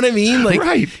weight, you know what I mean? Like,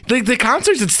 right. The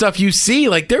concerts and stuff you see,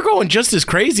 like, they're going just as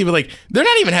crazy, but, like, they're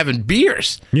not even having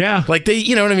beers. Yeah. Like, they,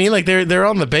 you know what I mean? Like, they're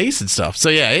on the bass and stuff. So,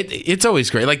 yeah, it's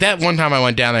always great. Like, that one time I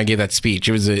went down there and gave that speech,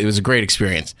 it was a great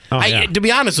experience. To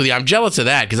be honest with you, I'm jealous of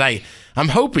that, because I'm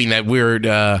hoping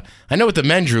that I know with the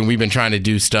men's room, we've been trying to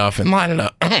do stuff and line it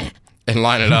up.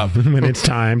 When it's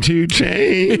time to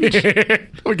change.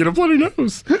 I'll get a bloody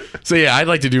nose. So, yeah, I'd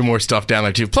like to do more stuff down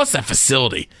there, too. Plus, that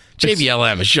facility.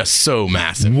 JBLM is just so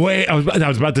massive. I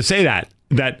was about to say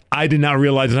that I did not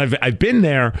realize, and I've been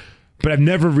there, but I've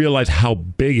never realized how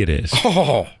big it is.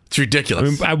 Oh, it's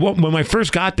ridiculous. When I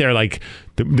first got there, like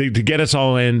to get us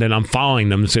all in, then I'm following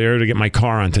them there to get my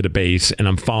car onto the base, and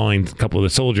I'm following a couple of the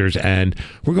soldiers, and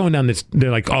we're going down this.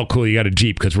 They're like, "Oh, cool, you got a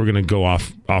Jeep because we're gonna go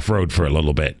off road for a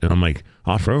little bit." And I'm like,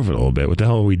 "Off road for a little bit? What the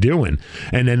hell are we doing?"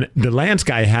 And then the Lance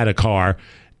guy had a car,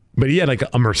 but he had like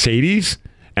a Mercedes,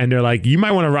 and they're like, "You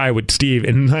might want to ride with Steve."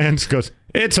 And Lance goes,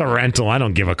 "It's a rental. I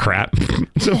don't give a crap."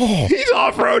 So he's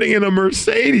off-roading in a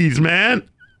Mercedes, man.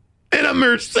 In a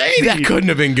Mercedes. That couldn't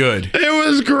have been good. It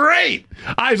was great.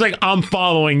 I was like, I'm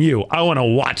following you. I want to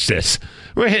watch this.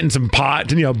 We're hitting some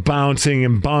pots and, bouncing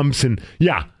and bumps. And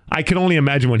yeah, I can only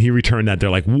imagine when he returned that. They're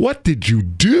like, what did you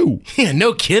do? Yeah,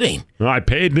 no kidding. Well, I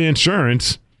paid the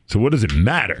insurance. So what does it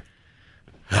matter?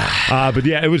 But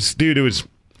yeah, it was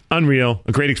unreal.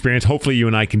 A great experience. Hopefully you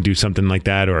and I can do something like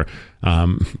that. Or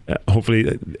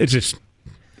hopefully it's just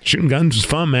shooting guns was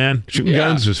fun, man. Shooting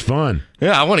guns was fun.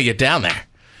 Yeah, I want to get down there.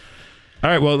 All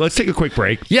right, well, let's take a quick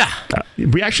break. Yeah.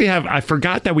 We actually I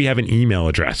forgot that we have an email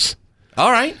address.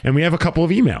 All right. And we have a couple of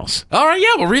emails. All right, yeah,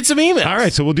 we'll read some emails. All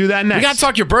right, so we'll do that next. We got to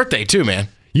talk your birthday, too, man.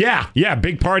 Yeah,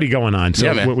 big party going on. So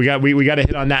yeah, man. we got to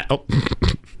hit on that. Oh,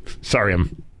 sorry,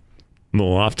 I'm a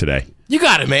little off today. You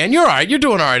got it, man. You're all right. You're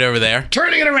doing all right over there.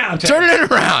 Turning it around, Ted. Turning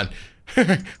it around.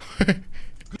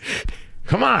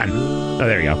 Come on. Oh,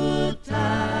 there you go.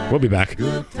 We'll be back.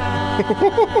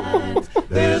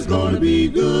 There's gonna be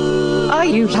good. Are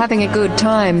you having a good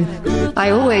time?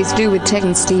 I always do with Ted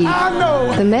and Steve.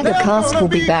 The MegaCast will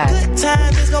be back. Good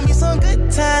times, there's gonna be some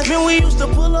good times. Man, we used to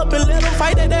pull up and let them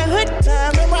fight at that hood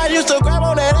time. Remember I used to grab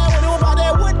on that ass when it was about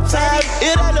that wood time.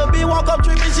 It had to be walk up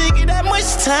tripping, she get that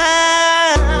much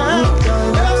time.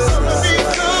 There's gonna be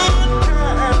good times.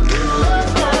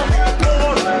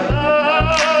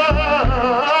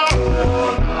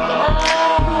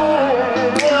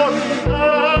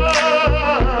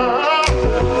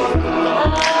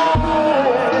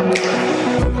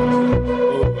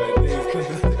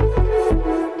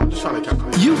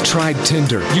 You've tried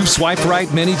Tinder. You've swiped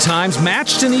right many times,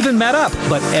 matched and even met up.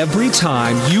 But every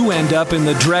time you end up in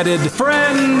the dreaded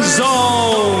friend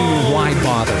zone. Why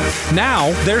bother?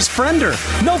 Now there's Friender.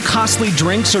 No costly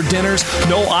drinks or dinners.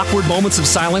 No awkward moments of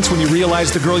silence when you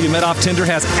realize the girl you met off Tinder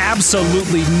has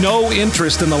absolutely no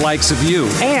interest in the likes of you.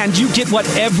 And you get what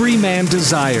every man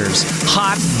desires.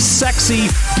 Hot, sexy,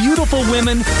 beautiful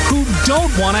women who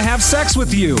don't want to have sex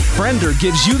with you. Friender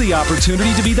gives you the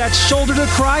opportunity to be that shoulder to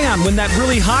cry on when that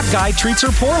really hot guy treats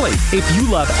her poorly. If you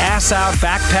love ass out,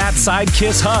 back pat, side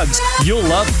kiss, hugs, you'll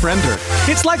love Friender.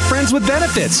 It's like friends with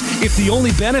benefits. If the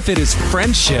only benefit is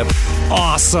friendship,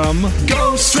 awesome.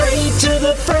 Go straight to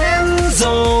the friend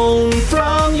zone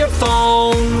from your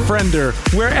phone. Friender,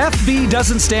 where FB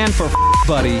doesn't stand for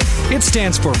buddy, it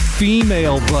stands for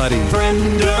female buddy.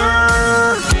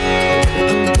 Friender.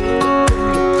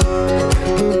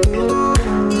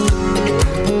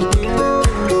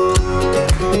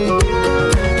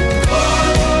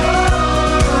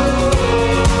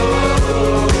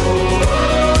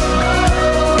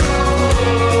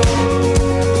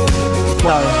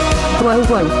 Whoa,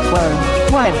 whoa, whoa,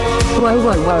 whoa, whoa,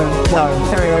 whoa, whoa, whoa.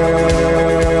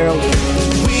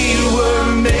 We were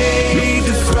made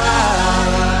to thrive.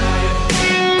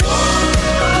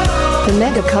 The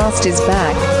MegaCast is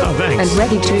back. Oh, thanks. And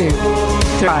ready to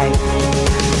thrive.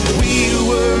 We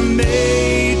were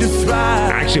made to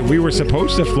thrive. Actually, we were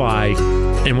supposed to fly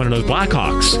in one of those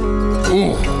Blackhawks.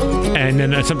 Ooh. And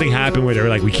then something happened where they were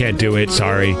like, we can't do it.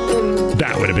 Sorry.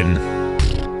 That would have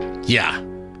been... Yeah.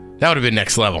 That would have been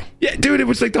next level. Yeah, dude, it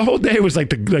was like the whole day was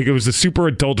like it was the super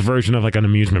adult version of like an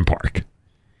amusement park.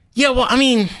 Yeah, well, I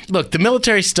mean, look, the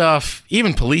military stuff,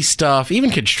 even police stuff,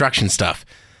 even construction stuff.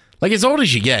 Like, as old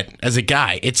as you get, as a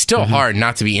guy, it's still hard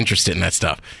not to be interested in that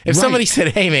stuff. If somebody said,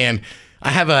 hey, man, I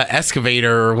have an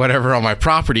excavator or whatever on my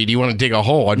property, do you want to dig a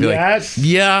hole? I'd be like,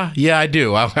 yeah, I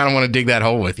do. I kind of want to dig that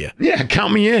hole with you. Yeah,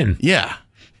 count me in. Yeah.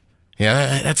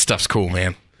 Yeah, that stuff's cool,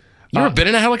 man. You ever been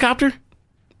in a helicopter?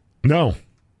 No.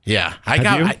 Yeah,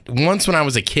 Have you? Once when I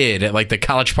was a kid at like the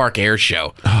College Park Air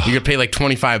Show. You could pay like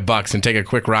 $25 and take a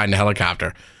quick ride in a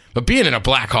helicopter. But being in a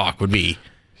Black Hawk would be...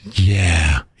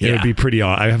 Yeah. It would be pretty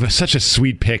awesome. I have such a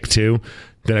sweet pic too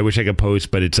that I wish I could post,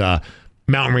 but it's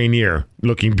Mount Rainier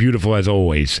looking beautiful as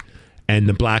always, and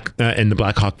the Black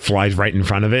Hawk flies right in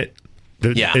front of it.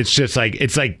 It's just like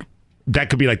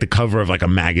that could be like the cover of like a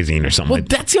magazine or something. Well,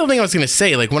 that's the only thing I was going to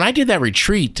say. Like when I did that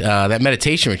retreat, that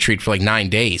meditation retreat for like 9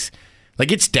 days.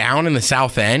 Like, it's down in the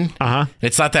south end.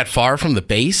 It's not that far from the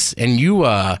base. And you,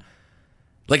 like,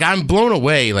 I'm blown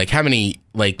away, like, how many,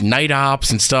 like, night ops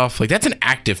and stuff. Like, that's an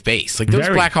active base. Like, those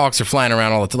Black Hawks are flying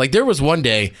around all the time. Like, there was one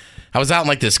day, I was out in,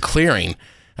 like, this clearing.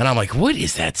 And I'm like, what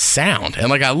is that sound? And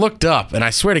like I looked up, and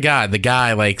I swear to God, the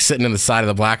guy like sitting in the side of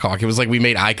the Blackhawk, it was like we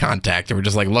made eye contact and we're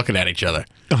just like looking at each other.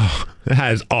 Oh,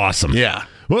 that is awesome. Yeah.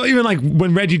 Well, even like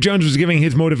when Reggie Jones was giving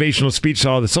his motivational speech to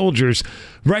all the soldiers,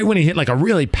 right when he hit like a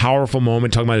really powerful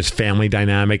moment, talking about his family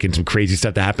dynamic and some crazy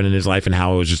stuff that happened in his life and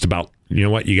how it was just about, you know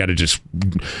what, you got to just,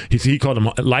 he called them,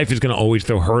 life is going to always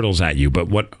throw hurdles at you, but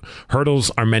what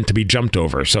hurdles are meant to be jumped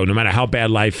over. So no matter how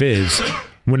bad life is,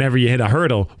 whenever you hit a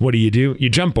hurdle, what do? You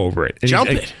jump over it. And jump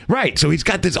it. Right. So he's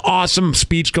got this awesome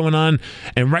speech going on.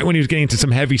 And right when he was getting into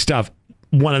some heavy stuff,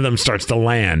 one of them starts to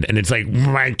land, and it's like,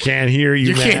 I can't hear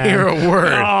you, man. Can't hear a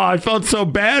word. Oh, I felt so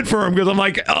bad for him because I'm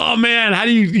like, oh, man, how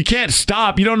do you can't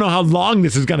stop. You don't know how long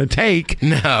this is going to take.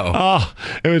 No. Oh,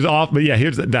 it was awful. But yeah,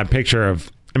 here's that picture of,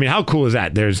 I mean, how cool is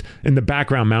that? There's in the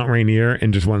background Mount Rainier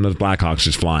and just one of those Blackhawks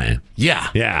just flying. Yeah.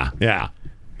 Yeah.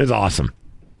 It's awesome.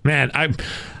 Man,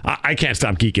 I can't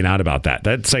stop geeking out about that.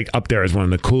 That's like up there as one of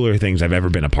the cooler things I've ever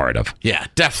been a part of. Yeah,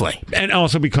 definitely. And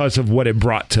also because of what it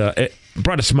brought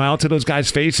a smile to those guys'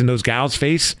 face and those gals'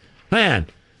 face. Man.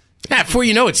 Yeah, before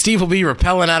you know it, Steve will be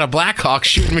rappelling out of Blackhawks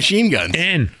shooting machine guns.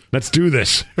 Let's do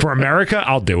this. For America,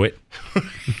 I'll do it.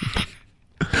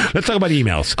 Let's talk about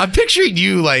emails. I'm picturing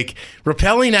you like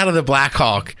rappelling out of the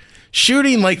Blackhawk,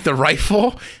 shooting like the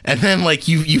rifle, and then like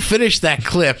you finish that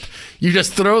clip, you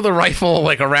just throw the rifle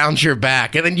like around your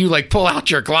back, and then you like pull out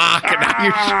your Glock, and now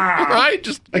you're right,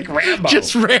 just like Rambo,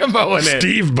 just Rambo-ing it.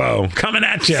 Steve Bo coming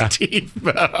at you, Steve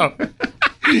Bo.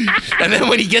 And then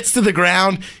when he gets to the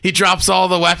ground, he drops all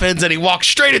the weapons and he walks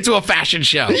straight into a fashion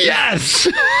show. Yes.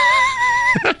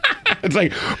 It's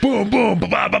like boom, boom, ba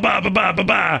ba ba ba ba ba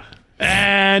ba.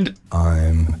 And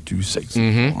I'm too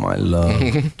sexy for my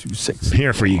love. Too sexy.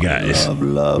 Here for you guys.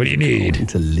 Love, what do you need?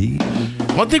 To lead.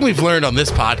 One thing we've learned on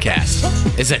this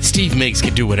podcast is that Steve Miggs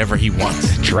can do whatever he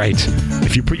wants. That's right.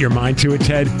 If you put your mind to it,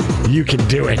 Ted, you can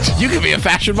do it. You can be a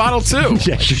fashion model too.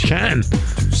 Yes, you can.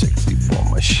 Too sexy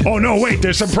for my shit. Oh no, wait,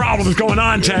 there's some problems going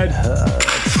on, Ted.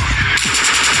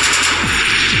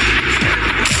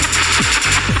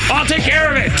 I'll take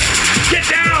care of it. Get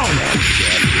down.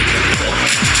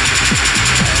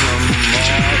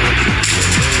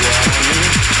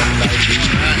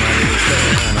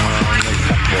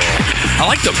 I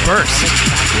like the burst.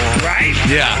 Right?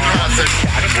 Yeah.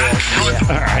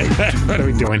 All right. What are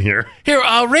we doing here? Here,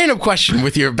 a random question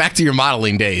with back to your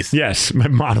modeling days. Yes, my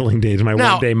modeling days, my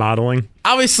one-day modeling.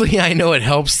 Obviously, I know it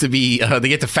helps to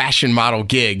get the fashion model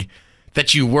gig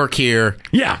that you work here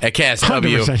at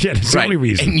KSW. 100%. Yeah, there's so many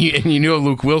reasons. And you know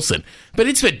Luke Wilson. But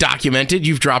it's been documented.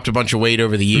 You've dropped a bunch of weight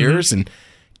over the years. And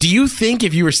do you think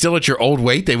if you were still at your old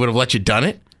weight, they would have let you done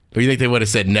it? Or do you think they would have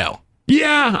said no?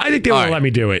 Yeah, I think they would let me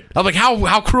do it. I'm like,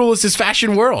 how cruel is this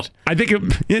fashion world? I think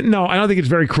no, I don't think it's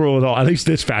very cruel at all. At least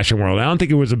this fashion world. I don't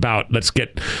think it was about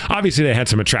obviously they had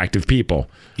some attractive people.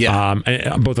 Yeah.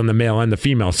 Both on the male and the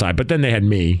female side. But then they had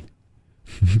me.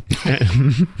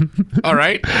 All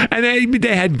right. And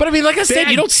they had. But I mean, like I said,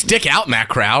 you don't stick out in that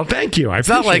crowd. Thank you. It's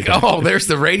not like, there's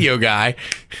the radio guy.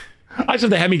 I said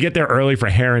they had me get there early for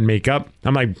hair and makeup.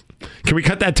 I'm like, can we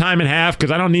cut that time in half?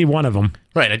 Because I don't need one of them.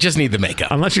 Right, I just need the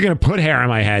makeup. Unless you're going to put hair on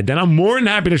my head, then I'm more than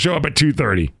happy to show up at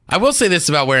 2:30. I will say this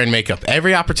about wearing makeup.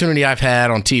 Every opportunity I've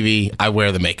had on TV, I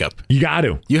wear the makeup. You got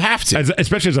to. You have to.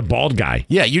 Especially as a bald guy.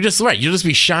 Yeah, you'll just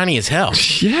be shiny as hell.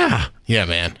 Yeah. Yeah,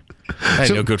 man. That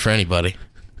ain't no good for anybody.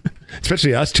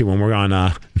 Especially us two when we're on,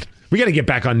 we got to get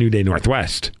back on New Day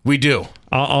Northwest. We do.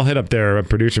 I'll hit up their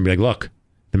producer and be like, look,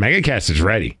 the MegaCast is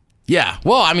ready. Yeah.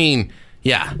 Well, I mean,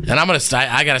 yeah. And I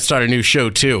got to start a new show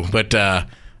too. But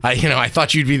I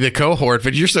thought you'd be the cohort,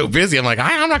 but you're so busy. I'm like,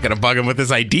 I'm not going to bug him with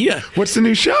this idea. What's the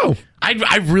new show?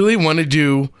 I really want to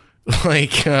do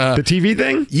like the TV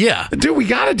thing. Yeah, dude, we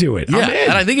got to do it. Yeah,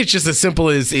 and I think it's just as simple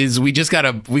as we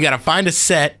gotta find a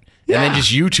set and then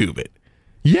just YouTube it.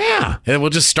 Yeah, and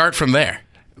we'll just start from there.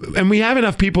 And we have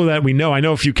enough people that we know. I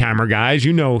know a few camera guys.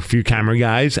 You know a few camera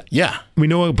guys. Yeah. We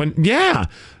know, but yeah.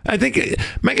 I think,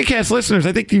 MegaCast listeners,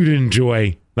 I think you'd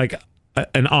enjoy like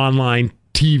an online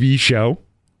TV show.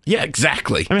 Yeah,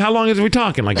 exactly. I mean, how long is we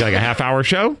talking? Like a half-hour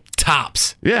show?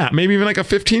 Tops. Yeah, maybe even like a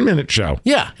 15-minute show.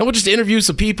 Yeah, and we'll just interview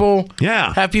some people.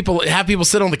 Yeah. Have people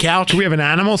sit on the couch. Can we have an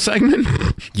animal segment?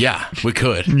 Yeah, we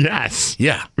could. Yes.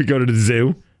 Yeah. We go to the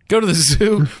zoo. Go to the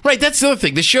zoo. Right, that's the other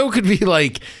thing. The show could be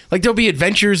like there'll be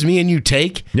adventures me and you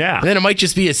take. Yeah. And then it might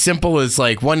just be as simple as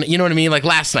like one, you know what I mean? Like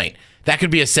last night. That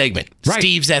could be a segment. Right.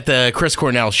 Steve's at the Chris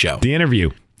Cornell show. The interview.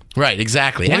 Right,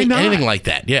 exactly. Why not? Anything like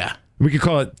that, yeah. We could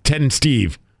call it Ted and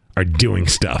Steve are doing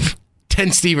stuff. Ted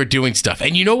and Steve are doing stuff.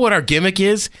 And you know what our gimmick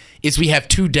is? Is we have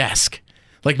two desks.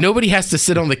 Like, nobody has to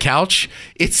sit on the couch.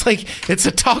 It's like, it's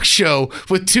a talk show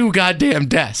with 2 goddamn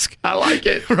desks. I like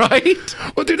it. Right?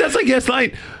 Well, dude, that's like last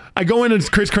night. I go into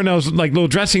Chris Cornell's like little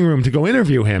dressing room to go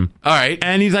interview him. All right.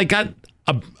 And he's like got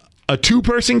a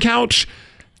 2-person couch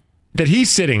that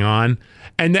he's sitting on.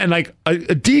 And then like a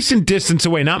decent distance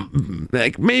away, not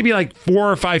like maybe like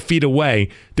 4 or 5 feet away,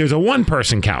 there's a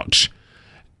 1-person couch.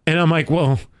 And I'm like,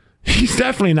 well, he's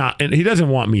definitely not, and he doesn't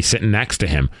want me sitting next to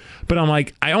him. But I'm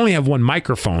like, I only have 1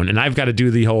 microphone, and I've got to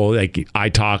do the whole, like, I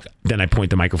talk, then I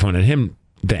point the microphone at him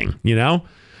thing, you know?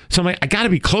 So I'm like, I got to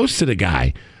be close to the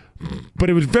guy. But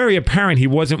it was very apparent he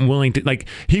wasn't willing to, like,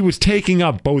 he was taking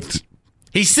up both.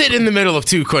 He's sitting in the middle of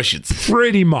 2 cushions.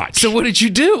 Pretty much. So what did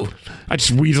you do? I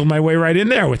just weaseled my way right in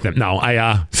there with him. No,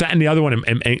 I sat in the other one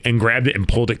and grabbed it and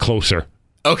pulled it closer.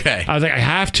 Okay. I was like, I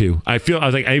have to. I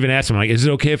even asked him, like, is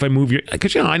it okay if I move your,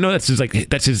 because, you know, I know that's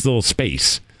his little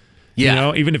space. Yeah. You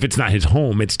know, even if it's not his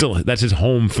home, that's his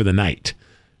home for the night.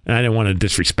 And I didn't want to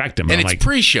disrespect him. And I'm it's like,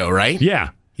 pre-show, right? Yeah.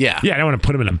 Yeah. Yeah, I don't want to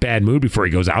put him in a bad mood before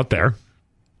he goes out there.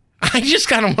 I just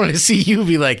kind of wanted to see you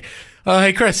be like, oh,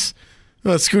 hey, Chris,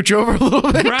 let's scooch over a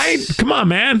little bit. Right? Come on,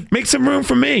 man. Make some room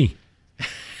for me.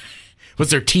 Was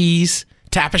there teas?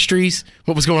 Tapestries?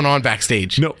 What was going on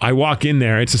backstage? No, I walk in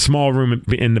there. It's a small room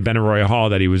in the Benaroya Hall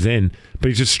that he was in, but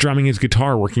he's just strumming his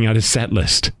guitar, working out his set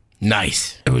list.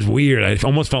 Nice. It was weird. I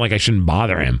almost felt like I shouldn't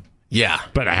bother him. Yeah.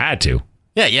 But I had to.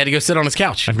 Yeah, you had to go sit on his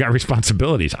couch. I've got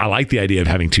responsibilities. I like the idea of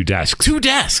having 2 desks. 2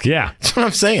 desks? Yeah. That's what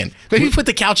I'm saying. Maybe put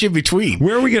the couch in between.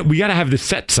 Where are we going? We got to have the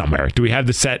set somewhere. Do we have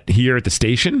the set here at the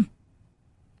station?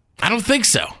 I don't think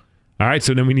so. All right,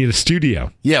 so then we need a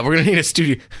studio. Yeah, we're going to need a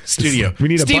studio. We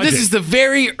need a Steve, budget. this is the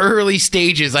very early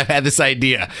stages I've had this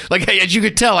idea. Like, as you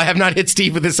could tell, I have not hit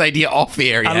Steve with this idea off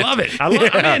the air yet. I love it. I'm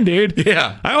in, dude.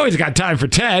 Yeah. I always got time for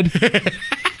Ted.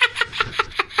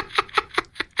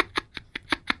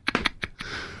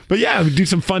 But yeah, we do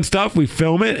some fun stuff. We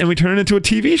film it and we turn it into a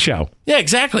TV show. Yeah,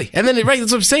 exactly. And then, right,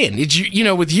 that's what I'm saying. It's, you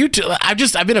know, with YouTube,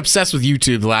 I've been obsessed with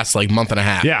YouTube the last like month and a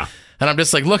half. Yeah. And I'm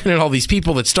just like looking at all these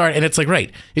people that start, and it's like,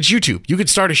 right, it's YouTube. You could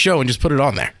start a show and just put it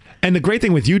on there. And the great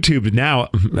thing with YouTube now,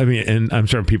 I mean, and I'm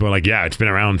sure people are like, yeah, it's been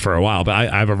around for a while, but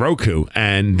I have a Roku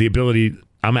and the ability,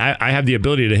 I have the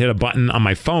ability to hit a button on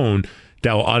my phone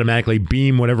that will automatically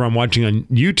beam whatever I'm watching on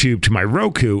YouTube to my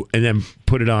Roku and then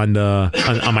put it on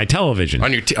on my television.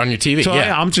 On your TV, so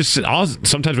yeah. I'll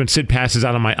sometimes when Sid passes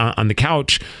out on the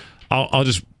couch, I'll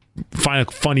just find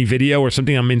a funny video or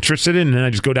something I'm interested in, and then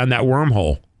I just go down that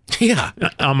wormhole. Yeah.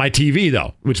 On my TV,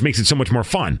 though, which makes it so much more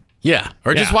fun. Yeah.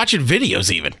 Or just watching videos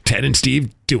even. Ted and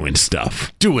Steve doing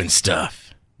stuff. Doing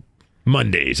stuff.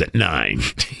 Mondays at 9.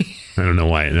 I don't know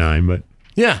why at 9, but...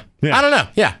 Yeah. I don't know.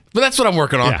 Yeah. But that's what I'm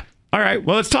working on. Yeah. All right.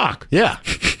 Well, let's talk. Yeah.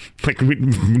 Like, we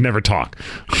never talk.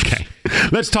 Okay.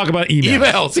 Let's talk about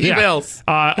emails. Emails.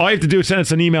 Yeah. All you have to do is send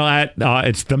us an email at,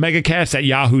 it's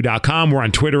themegacast@yahoo.com. We're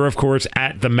on Twitter, of course,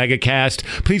 at themegacast.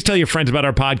 Please tell your friends about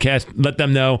our podcast. Let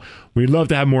them know. We'd love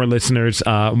to have more listeners.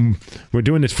 We're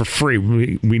doing this for free.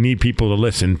 We need people to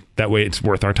listen. That way it's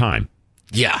worth our time.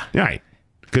 Yeah. Right.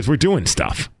 Because we're doing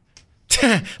stuff.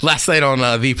 Last night on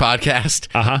the podcast,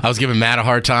 I was giving Matt a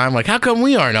hard time. Like, how come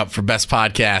we aren't up for best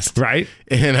podcast? Right.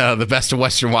 In the best of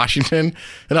Western Washington.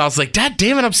 And I was like, God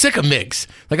damn it, I'm sick of Miggs.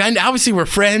 Like, obviously we're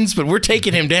friends, but we're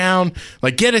taking him down.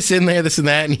 Like, get us in there, this and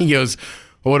that. And he goes,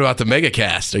 well, what about the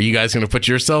MegaCast? Are you guys going to put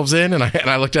yourselves in? And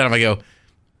I looked at him, I go,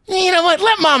 you know what?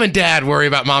 Let mom and dad worry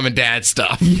about mom and dad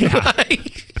stuff. Yeah.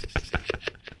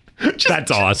 That's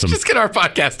awesome. Just get our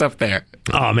podcast up there.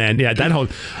 Oh man, yeah, that whole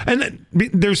and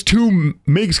there's 2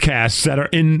 Migs casts that are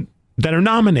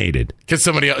nominated. Because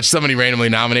somebody randomly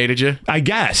nominated you? I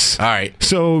guess. All right.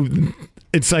 So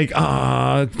it's like,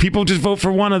 people just vote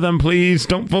for one of them, please.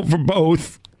 Don't vote for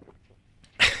both.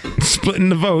 Splitting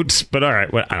the votes, but all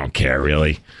right. Well, I don't care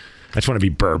really. I just want to be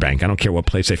Burbank. I don't care what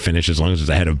place I finish as long as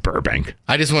it's ahead of Burbank.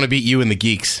 I just want to beat you and the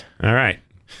geeks. All right.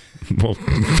 Well,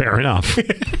 fair enough.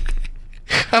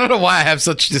 I don't know why I have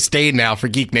such disdain now for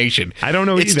Geek Nation. I don't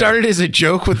know either. It started as a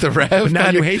joke with the Rev. But now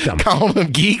you hate them. Calling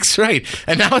them geeks, right.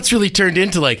 And now it's really turned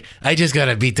into like, I just got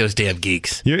to beat those damn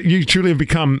geeks. You truly have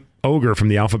become Ogre from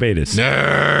the Alpha Betas.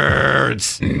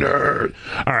 Nerd.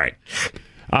 All right.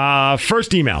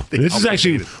 First email. This is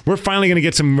actually, we're finally going to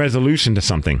get some resolution to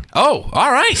something. Oh,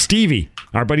 all right. Stevie,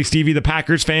 our buddy Stevie, the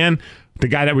Packers fan, the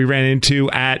guy that we ran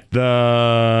into at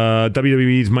the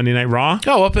WWE's Monday Night Raw.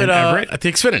 Oh, up at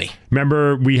the Xfinity.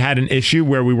 Remember, we had an issue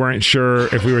where we weren't sure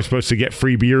if we were supposed to get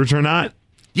free beers or not?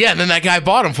 Yeah, and then that guy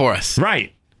bought them for us.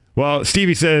 Right. Well,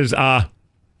 Stevie says,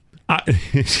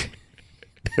 this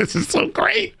is so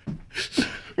great.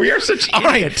 We are such idiots. All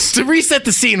right, to reset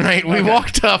the scene, right? We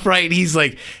walked up, right? He's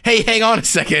like, hey, hang on a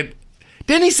second.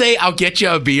 Didn't he say, I'll get you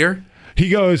a beer? He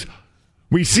goes,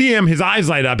 we see him, his eyes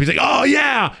light up. He's like, oh,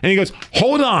 yeah. And he goes,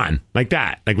 hold on, like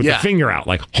that, like with the finger out,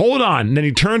 like, hold on. And then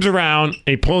he turns around and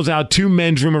he pulls out 2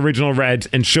 Men's Room Original Reds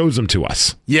and shows them to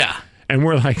us. Yeah. And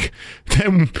we're like,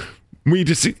 then we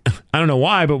just, I don't know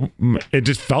why, but it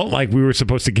just felt like we were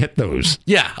supposed to get those.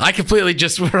 Yeah. I completely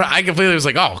was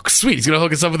like, oh, sweet. He's going to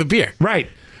hook us up with a beer. Right.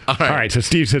 All right. So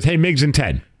Steve says, hey, Migs and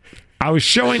Ted, I was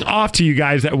showing off to you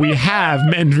guys that we have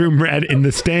Men's Room Red in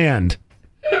the stand.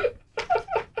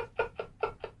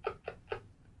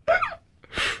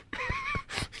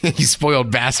 You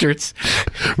spoiled bastards.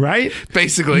 Right?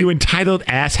 Basically. You entitled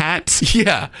asshats.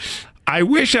 Yeah. I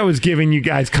wish I was giving you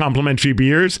guys complimentary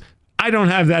beers. I don't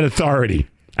have that authority.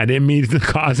 I didn't mean to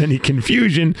cause any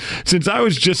confusion since I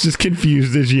was just as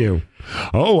confused as you.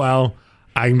 Oh, well,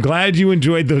 I'm glad you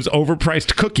enjoyed those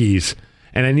overpriced cookies,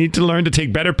 and I need to learn to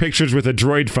take better pictures with a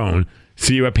Droid phone.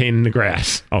 See you at Pain in the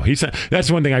Grass. Oh, he said that's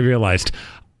one thing I realized.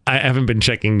 I haven't been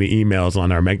checking the emails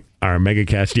on our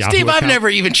MegaCast Yahoo Steve, account. I've never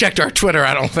even checked our Twitter,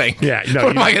 I don't think. Yeah, no.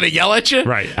 What, am I going to yell at you?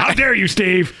 Right. How dare you,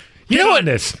 Steve? You know what?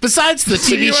 This. Besides the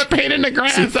See TV you at Pain in the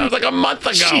Grass. That was like a month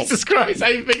ago. Jesus Christ. How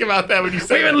do you think about that when you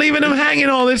say We've been leaving him hanging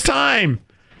all this time.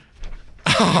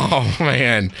 Oh,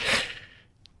 man.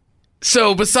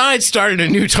 So besides starting a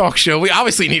new talk show, we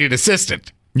obviously need an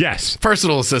assistant. Yes.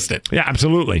 Personal assistant. Yeah,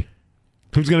 absolutely.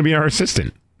 Who's going to be our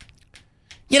assistant?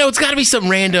 You know, it's got to be some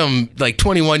random, like,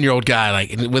 21-year-old guy, like,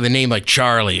 with a name like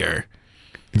Charlie or...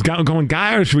 Is going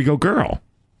guy or should we go girl?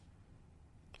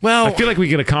 Well... I feel like we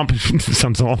could accomplish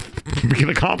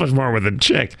more with a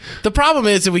chick. The problem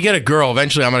is, if we get a girl,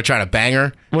 eventually I'm going to try to bang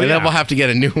her, and then we'll have to get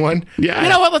a new one. Yeah. You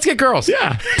know what? Let's get girls.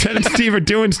 Yeah. Ted and Steve are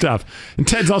doing stuff. And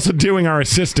Ted's also doing our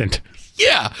assistant.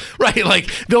 Yeah, right.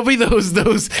 Like there'll be those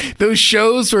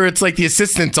shows where it's like the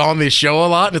assistant's on this show a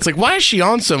lot, and it's like, why is she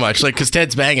on so much? Like, because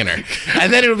Ted's banging her,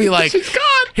 and then it'll be like, she's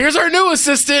gone. Here's our new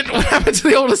assistant. What happened to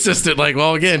the old assistant? Like,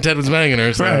 well, again, Ted was banging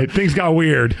her. So. Right. Things got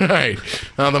weird. Right.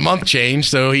 The month changed,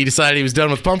 so he decided he was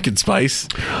done with pumpkin spice.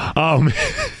 Oh man.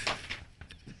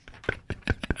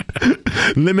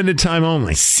 Limited time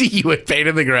only. See you at Pain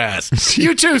in the Grass.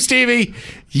 You too, Stevie.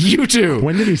 You too.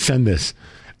 When did he send this?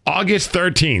 August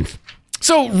 13th.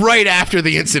 So right after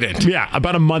the incident. Yeah,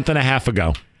 about a month and a half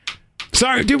ago.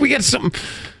 Sorry, dude, we get something.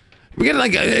 We get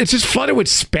like, it's just flooded with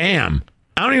spam.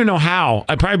 I don't even know how.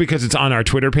 Probably because it's on our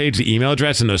Twitter page, the email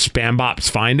address, and those spam bots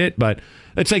find it. But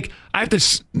it's like, I have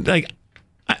to, like,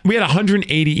 we had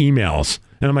 180 emails.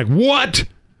 And I'm like, what?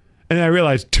 And I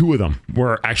realized 2 of them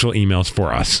were actual emails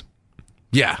for us.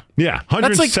 Yeah. Yeah,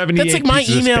 178 That's like my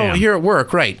email spam. here at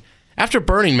work, right? After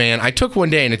Burning Man, I took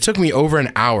one day, and it took me over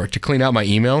an hour to clean out my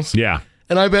emails. Yeah.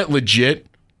 And I bet legit,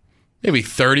 maybe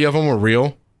 30 of them were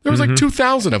real. There was like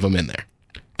 2,000 of them in there.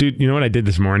 Dude, you know what I did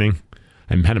this morning?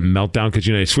 I had a meltdown because,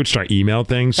 they switched our email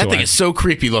thing. That thing is so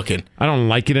creepy looking. I don't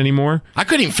like it anymore. I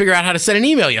couldn't even figure out how to send an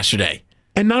email yesterday.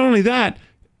 And not only that,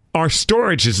 our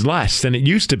storage is less than it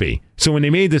used to be. So when they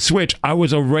made the switch, I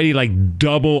was already like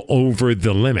double over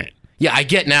the limit. Yeah, I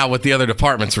get now what the other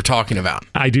departments were talking about.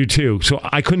 I do too. So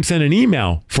I couldn't send an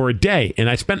email for a day. And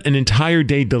I spent an entire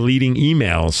day deleting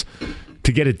emails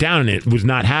to get it down, and it was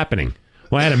not happening.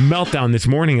 Well, I had a meltdown this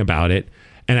morning about it,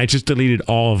 and I just deleted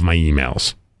all of my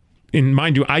emails. And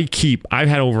mind you, I've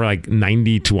had over like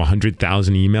 90 to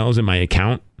 100,000 emails in my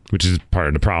account, which is part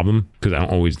of the problem because I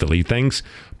don't always delete things.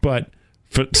 But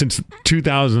since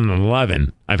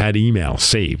 2011, I've had emails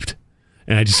saved.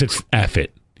 And I just said, F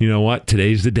it. You know what?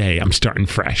 Today's the day. I'm starting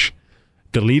fresh.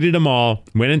 Deleted them all,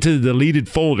 went into the deleted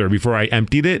folder before I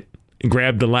emptied it, and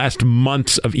grabbed the last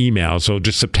months of emails, so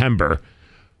just September,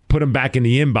 put them back in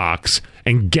the inbox,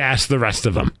 and gassed the rest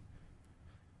of them.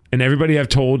 And everybody I've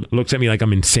told looks at me like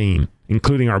I'm insane,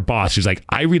 including our boss. She's like,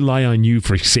 I rely on you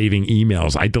for saving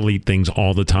emails. I delete things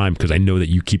all the time because I know that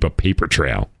you keep a paper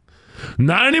trail.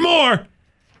 Not anymore.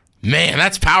 Man,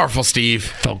 that's powerful, Steve.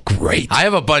 Felt great. I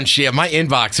have a bunch. Yeah, my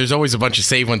inbox, there's always a bunch of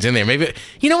saved ones in there. Maybe,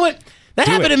 you know what? That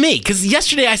happened to me because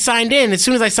yesterday I signed in. As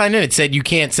soon as I signed in, it said you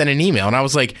can't send an email. And I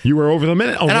was like... You were over the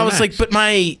minute? And I was like, but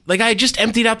I just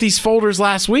emptied out these folders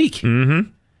last week.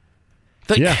 Mm-hmm.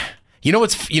 Yeah. You know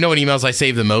what emails I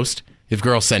save the most? If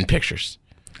girls send pictures.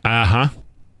 Uh-huh.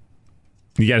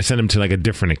 You got to send them to like a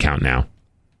different account now.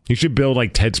 You should build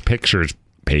like Ted's Pictures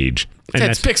page.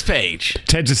 Ted's Pics page.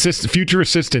 Ted's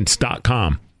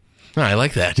FutureAssistants.com. Oh, I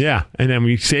like that. Yeah, and then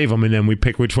we save them, and then we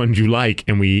pick which ones you like,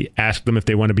 and we ask them if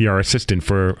they want to be our assistant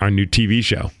for our new TV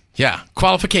show. Yeah,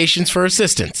 qualifications for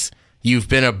assistants. You've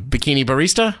been a bikini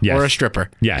barista or a stripper?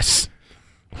 Yes.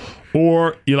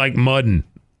 Or you like mudding.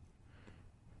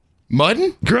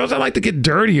 Mudding? Girls that like to get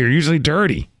dirty are usually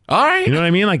dirty. All right. You know what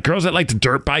I mean? Like girls that like to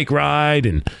dirt bike ride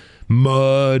and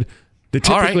mud. They're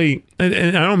typically, All right.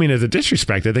 and I don't mean as a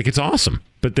disrespect, I think it's awesome,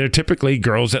 but they're typically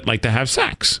girls that like to have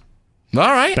sex. All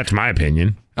right. That's my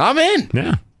opinion. I'm in.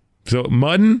 Yeah. So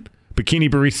mudding, bikini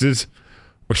baristas,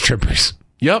 or strippers.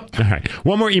 Yep. All right.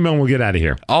 One more email and we'll get out of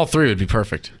here. All three would be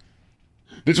perfect.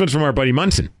 This one's from our buddy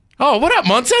Munson. Oh, what up,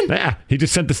 Munson? Yeah. He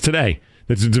just sent this today.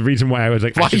 This is the reason why I was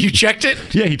like... Why, you checked it?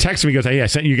 Yeah, he texted me, he goes, hey, I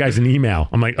sent you guys an email.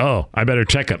 I'm like, oh, I better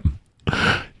check it.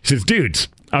 He says, dudes,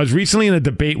 I was recently in a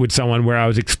debate with someone where I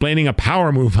was explaining a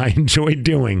power move I enjoyed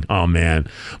doing. Oh, man.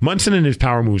 Munson and his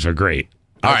power moves are great.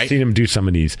 I've seen him do some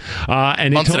of these.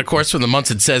 And Munson, of course, from the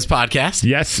Munson Says podcast.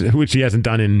 Yes, which he hasn't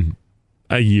done in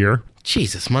a year.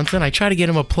 Jesus, Munson, I try to get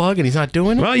him a plug and he's not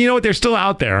doing it. Well, you know what? They're still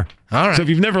out there. All right. So if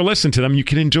you've never listened to them, you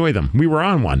can enjoy them. We were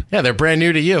on one. Yeah, they're brand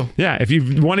new to you. Yeah, if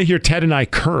you want to hear Ted and I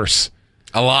curse.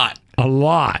 A lot.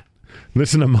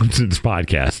 Listen to Munson's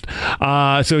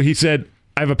podcast. So he said,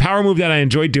 I have a power move that I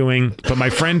enjoy doing, but my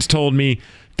friends told me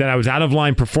that I was out of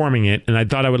line performing it, and I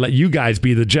thought I would let you guys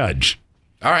be the judge.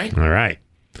 All right.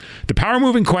 The power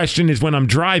move in question is when I'm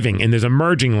driving and there's a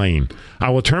merging lane. I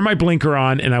will turn my blinker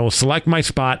on and I will select my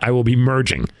spot. I will be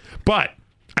merging. But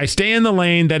I stay in the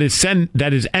lane that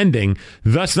is ending,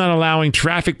 thus not allowing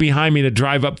traffic behind me to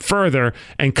drive up further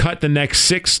and cut the next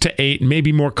 6 to 8,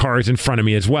 maybe more cars in front of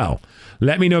me as well.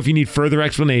 Let me know if you need further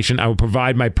explanation. I will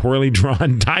provide my poorly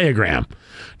drawn diagram.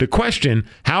 The question,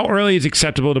 how early is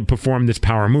acceptable to perform this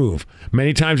power move?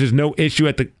 Many times there's no issue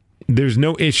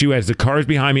as the cars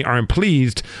behind me aren't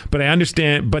pleased, but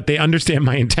they understand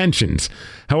my intentions.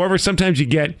 However, sometimes you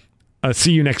get a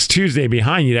see you next Tuesday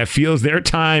behind you that feels their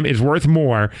time is worth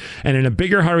more and in a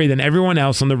bigger hurry than everyone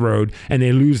else on the road, and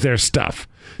they lose their stuff.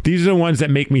 These are the ones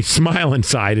that make me smile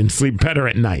inside and sleep better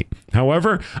at night.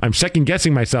 However, I'm second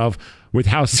guessing myself with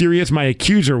how serious my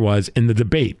accuser was in the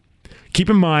debate. Keep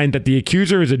in mind that the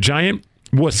accuser is a giant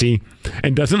wussy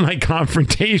and doesn't like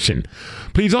confrontation.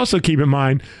 Please also keep in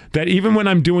mind that even when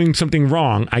I'm doing something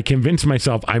wrong, I convince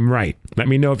myself I'm right. Let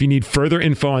me know if you need further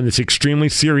info on this extremely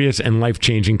serious and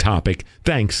life-changing topic.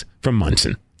 Thanks, from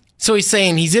Munson. So he's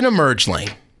saying he's in a merge lane.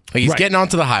 Like he's getting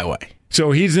onto the highway.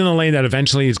 So he's in a lane that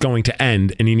eventually is going to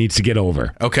end and he needs to get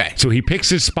over. Okay. So he picks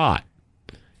his spot.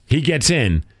 He gets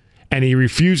in and he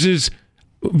refuses.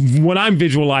 What I'm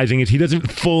visualizing is he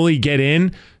doesn't fully get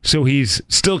in, so he's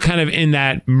still kind of in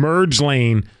that merge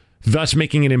lane, thus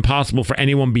making it impossible for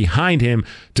anyone behind him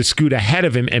to scoot ahead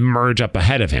of him and merge up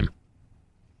ahead of him.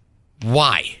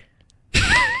 Why?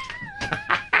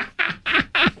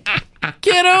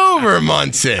 Get over,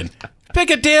 Munson. Pick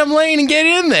a damn lane and get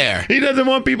in there. He doesn't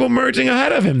want people merging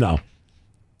ahead of him, though.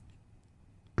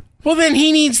 Well, then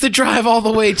he needs to drive all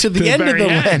the way to the end of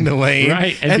the lane,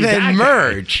 right, and then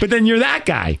merge. But then you're that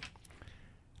guy.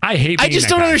 I just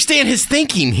don't understand his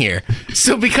thinking here.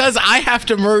 So because I have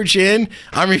to merge in,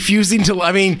 I'm refusing to.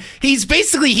 I mean, he's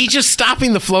just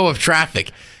stopping the flow of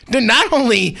traffic. Not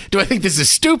only do I think this is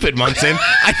stupid, Munson,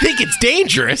 I think it's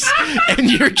dangerous, and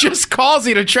you're just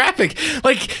causing a traffic.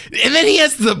 And then he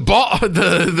has the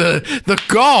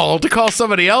gall to call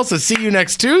somebody else and see you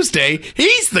next Tuesday.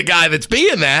 He's the guy that's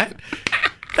being that.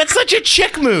 That's such a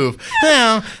chick move.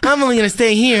 Well, I'm only going to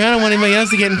stay here. I don't want anybody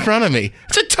else to get in front of me.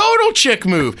 It's a total chick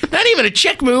move. Not even a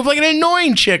chick move, like an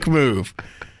annoying chick move.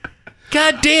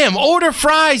 God damn, order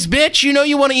fries, bitch. You know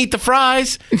you want to eat the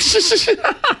fries.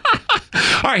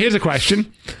 All right, here's a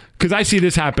question, because I see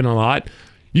this happen a lot.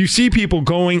 You see people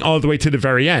going all the way to the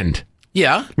very end.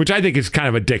 Yeah. Which I think is kind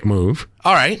of a dick move.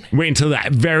 All right. Wait until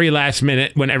that very last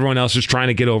minute when everyone else is trying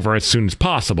to get over as soon as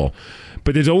possible.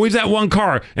 But there's always that one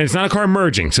car, and it's not a car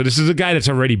merging. So this is a guy that's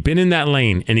already been in that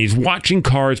lane, and he's watching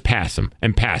cars pass him,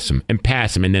 and pass him, and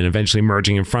pass him, and then eventually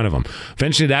merging in front of him.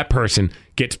 Eventually that person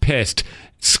gets pissed,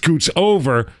 scoots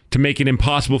over to make it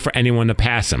impossible for anyone to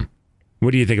pass him.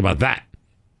 What do you think about that?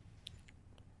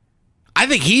 I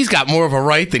think he's got more of a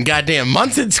right than goddamn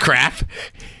Munson's crap.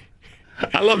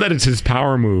 I love that it's his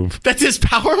power move. That's his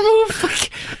power move?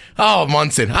 Oh,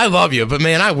 Munson, I love you, but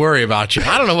man, I worry about you.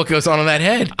 I don't know what goes on in that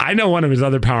head. I know one of his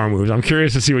other power moves. I'm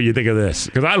curious to see what you think of this,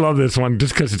 because I love this one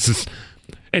just because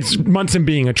it's Munson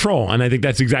being a troll, and I think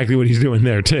that's exactly what he's doing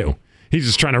there too. He's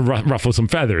just trying to ruffle some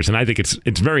feathers, and I think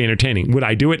it's very entertaining. Would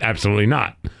I do it? Absolutely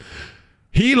not.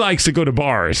 He likes to go to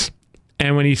bars,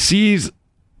 and when he sees,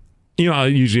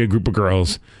 usually a group of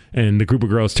girls, and the group of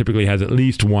girls typically has at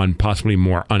least one, possibly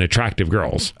more unattractive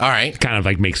girls. All right. Kind of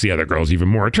like makes the other girls even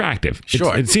more attractive.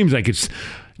 Sure. It seems like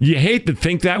you hate to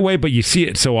think that way, but you see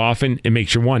it so often, it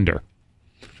makes you wonder.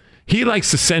 He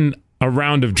likes to send a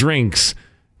round of drinks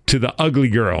to the ugly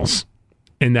girls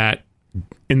in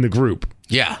the group.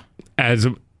 Yeah. As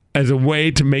as a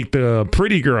way to make the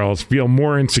pretty girls feel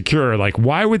more insecure. Like,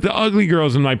 why would the ugly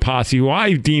girls in my posse, who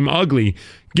I deem ugly,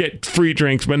 get free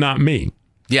drinks but not me?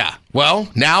 Yeah. Well,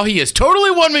 now he has totally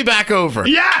won me back over.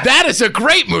 Yeah. That is a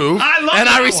great move.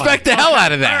 I respect the hell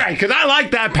out of that. All right, because I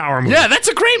like that power move. Yeah, that's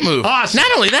a great move. Awesome.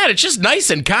 Not only that, it's just nice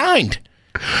and kind.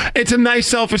 It's a nice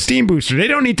self-esteem booster. They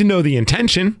don't need to know the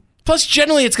intention. Plus,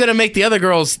 generally, it's going to make the other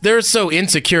girls, they're so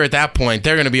insecure at that point,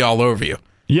 they're going to be all over you.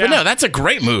 Yeah. But no, that's a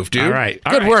great move, dude. All right.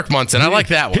 Good work, Munson. I like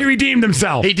that one. He redeemed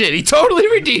himself. He did. He totally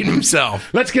redeemed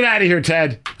himself. Let's get out of here,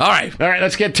 Ted. All right. All right,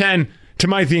 let's get 10 to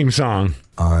my theme song.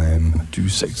 I'm too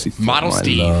sexy for Model my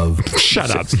Steve. love. Shut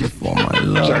up. Too sexy for my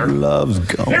love. Love's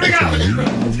going. Here we go.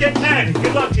 Let's get 10.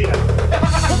 Good luck to you. 1,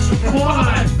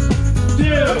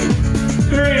 2,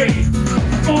 3,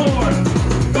 4,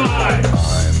 5,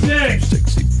 6,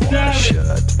 sexy for my 7,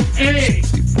 shirt. 8,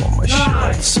 Sexy for my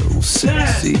 9, shirt. So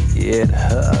sexy it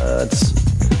hurts.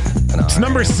 And It's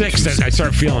number 6 that I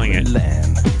start feeling it.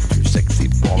 Land. Too sexy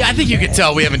for Yeah, I think you can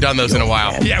tell we haven't done those in a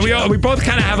while. Yeah, we both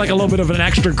kind of have like a little bit of an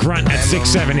extra grunt at 6,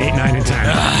 7, 8, 9, and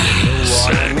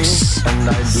 10. 6.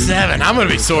 7. I'm going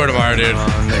to be sore tomorrow, dude.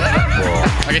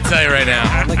 I can tell you right now.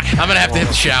 I'm going to have to hit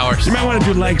the showers. You might want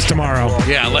to do legs tomorrow.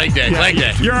 Yeah, leg day. Leg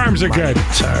day. Your arms are good. All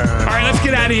right, let's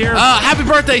get out of here. Happy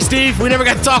birthday, Steve. We never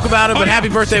got to talk about it, but happy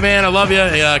birthday, man. I love you.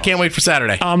 Can't wait for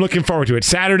Saturday. I'm looking forward to it.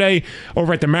 Saturday,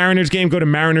 over at the Mariners game, go to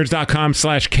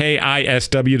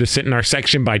mariners.com/KISW to sit in our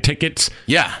section, buy tickets.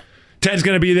 Yeah. Ted's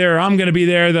going to be there. I'm going to be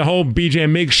there. The whole BJ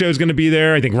and Mig show is going to be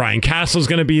there. I think Ryan Castle's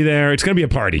going to be there. It's going to be a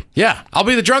party. Yeah. I'll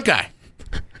be the drunk guy.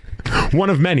 One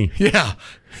of many. Yeah.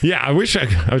 Yeah, I wish I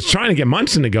was trying to get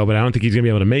Munson to go, but I don't think he's going to be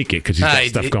able to make it because he's got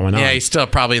stuff going on. Yeah, he's still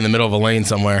probably in the middle of a lane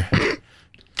somewhere.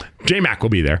 J-Mac will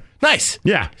be there. Nice.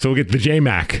 Yeah, so we'll get the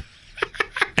J-Mac.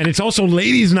 And it's also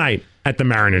ladies' night at the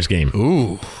Mariners game.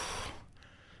 Ooh.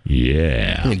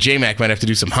 Yeah. J-Mac might have to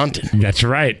do some hunting. That's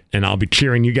right. And I'll be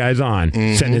cheering you guys on.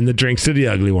 Sending the drinks to the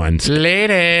ugly ones.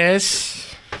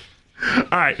 Ladies.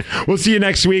 All right. We'll see you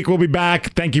next week. We'll be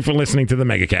back. Thank you for listening to the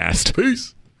MegaCast.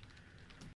 Peace.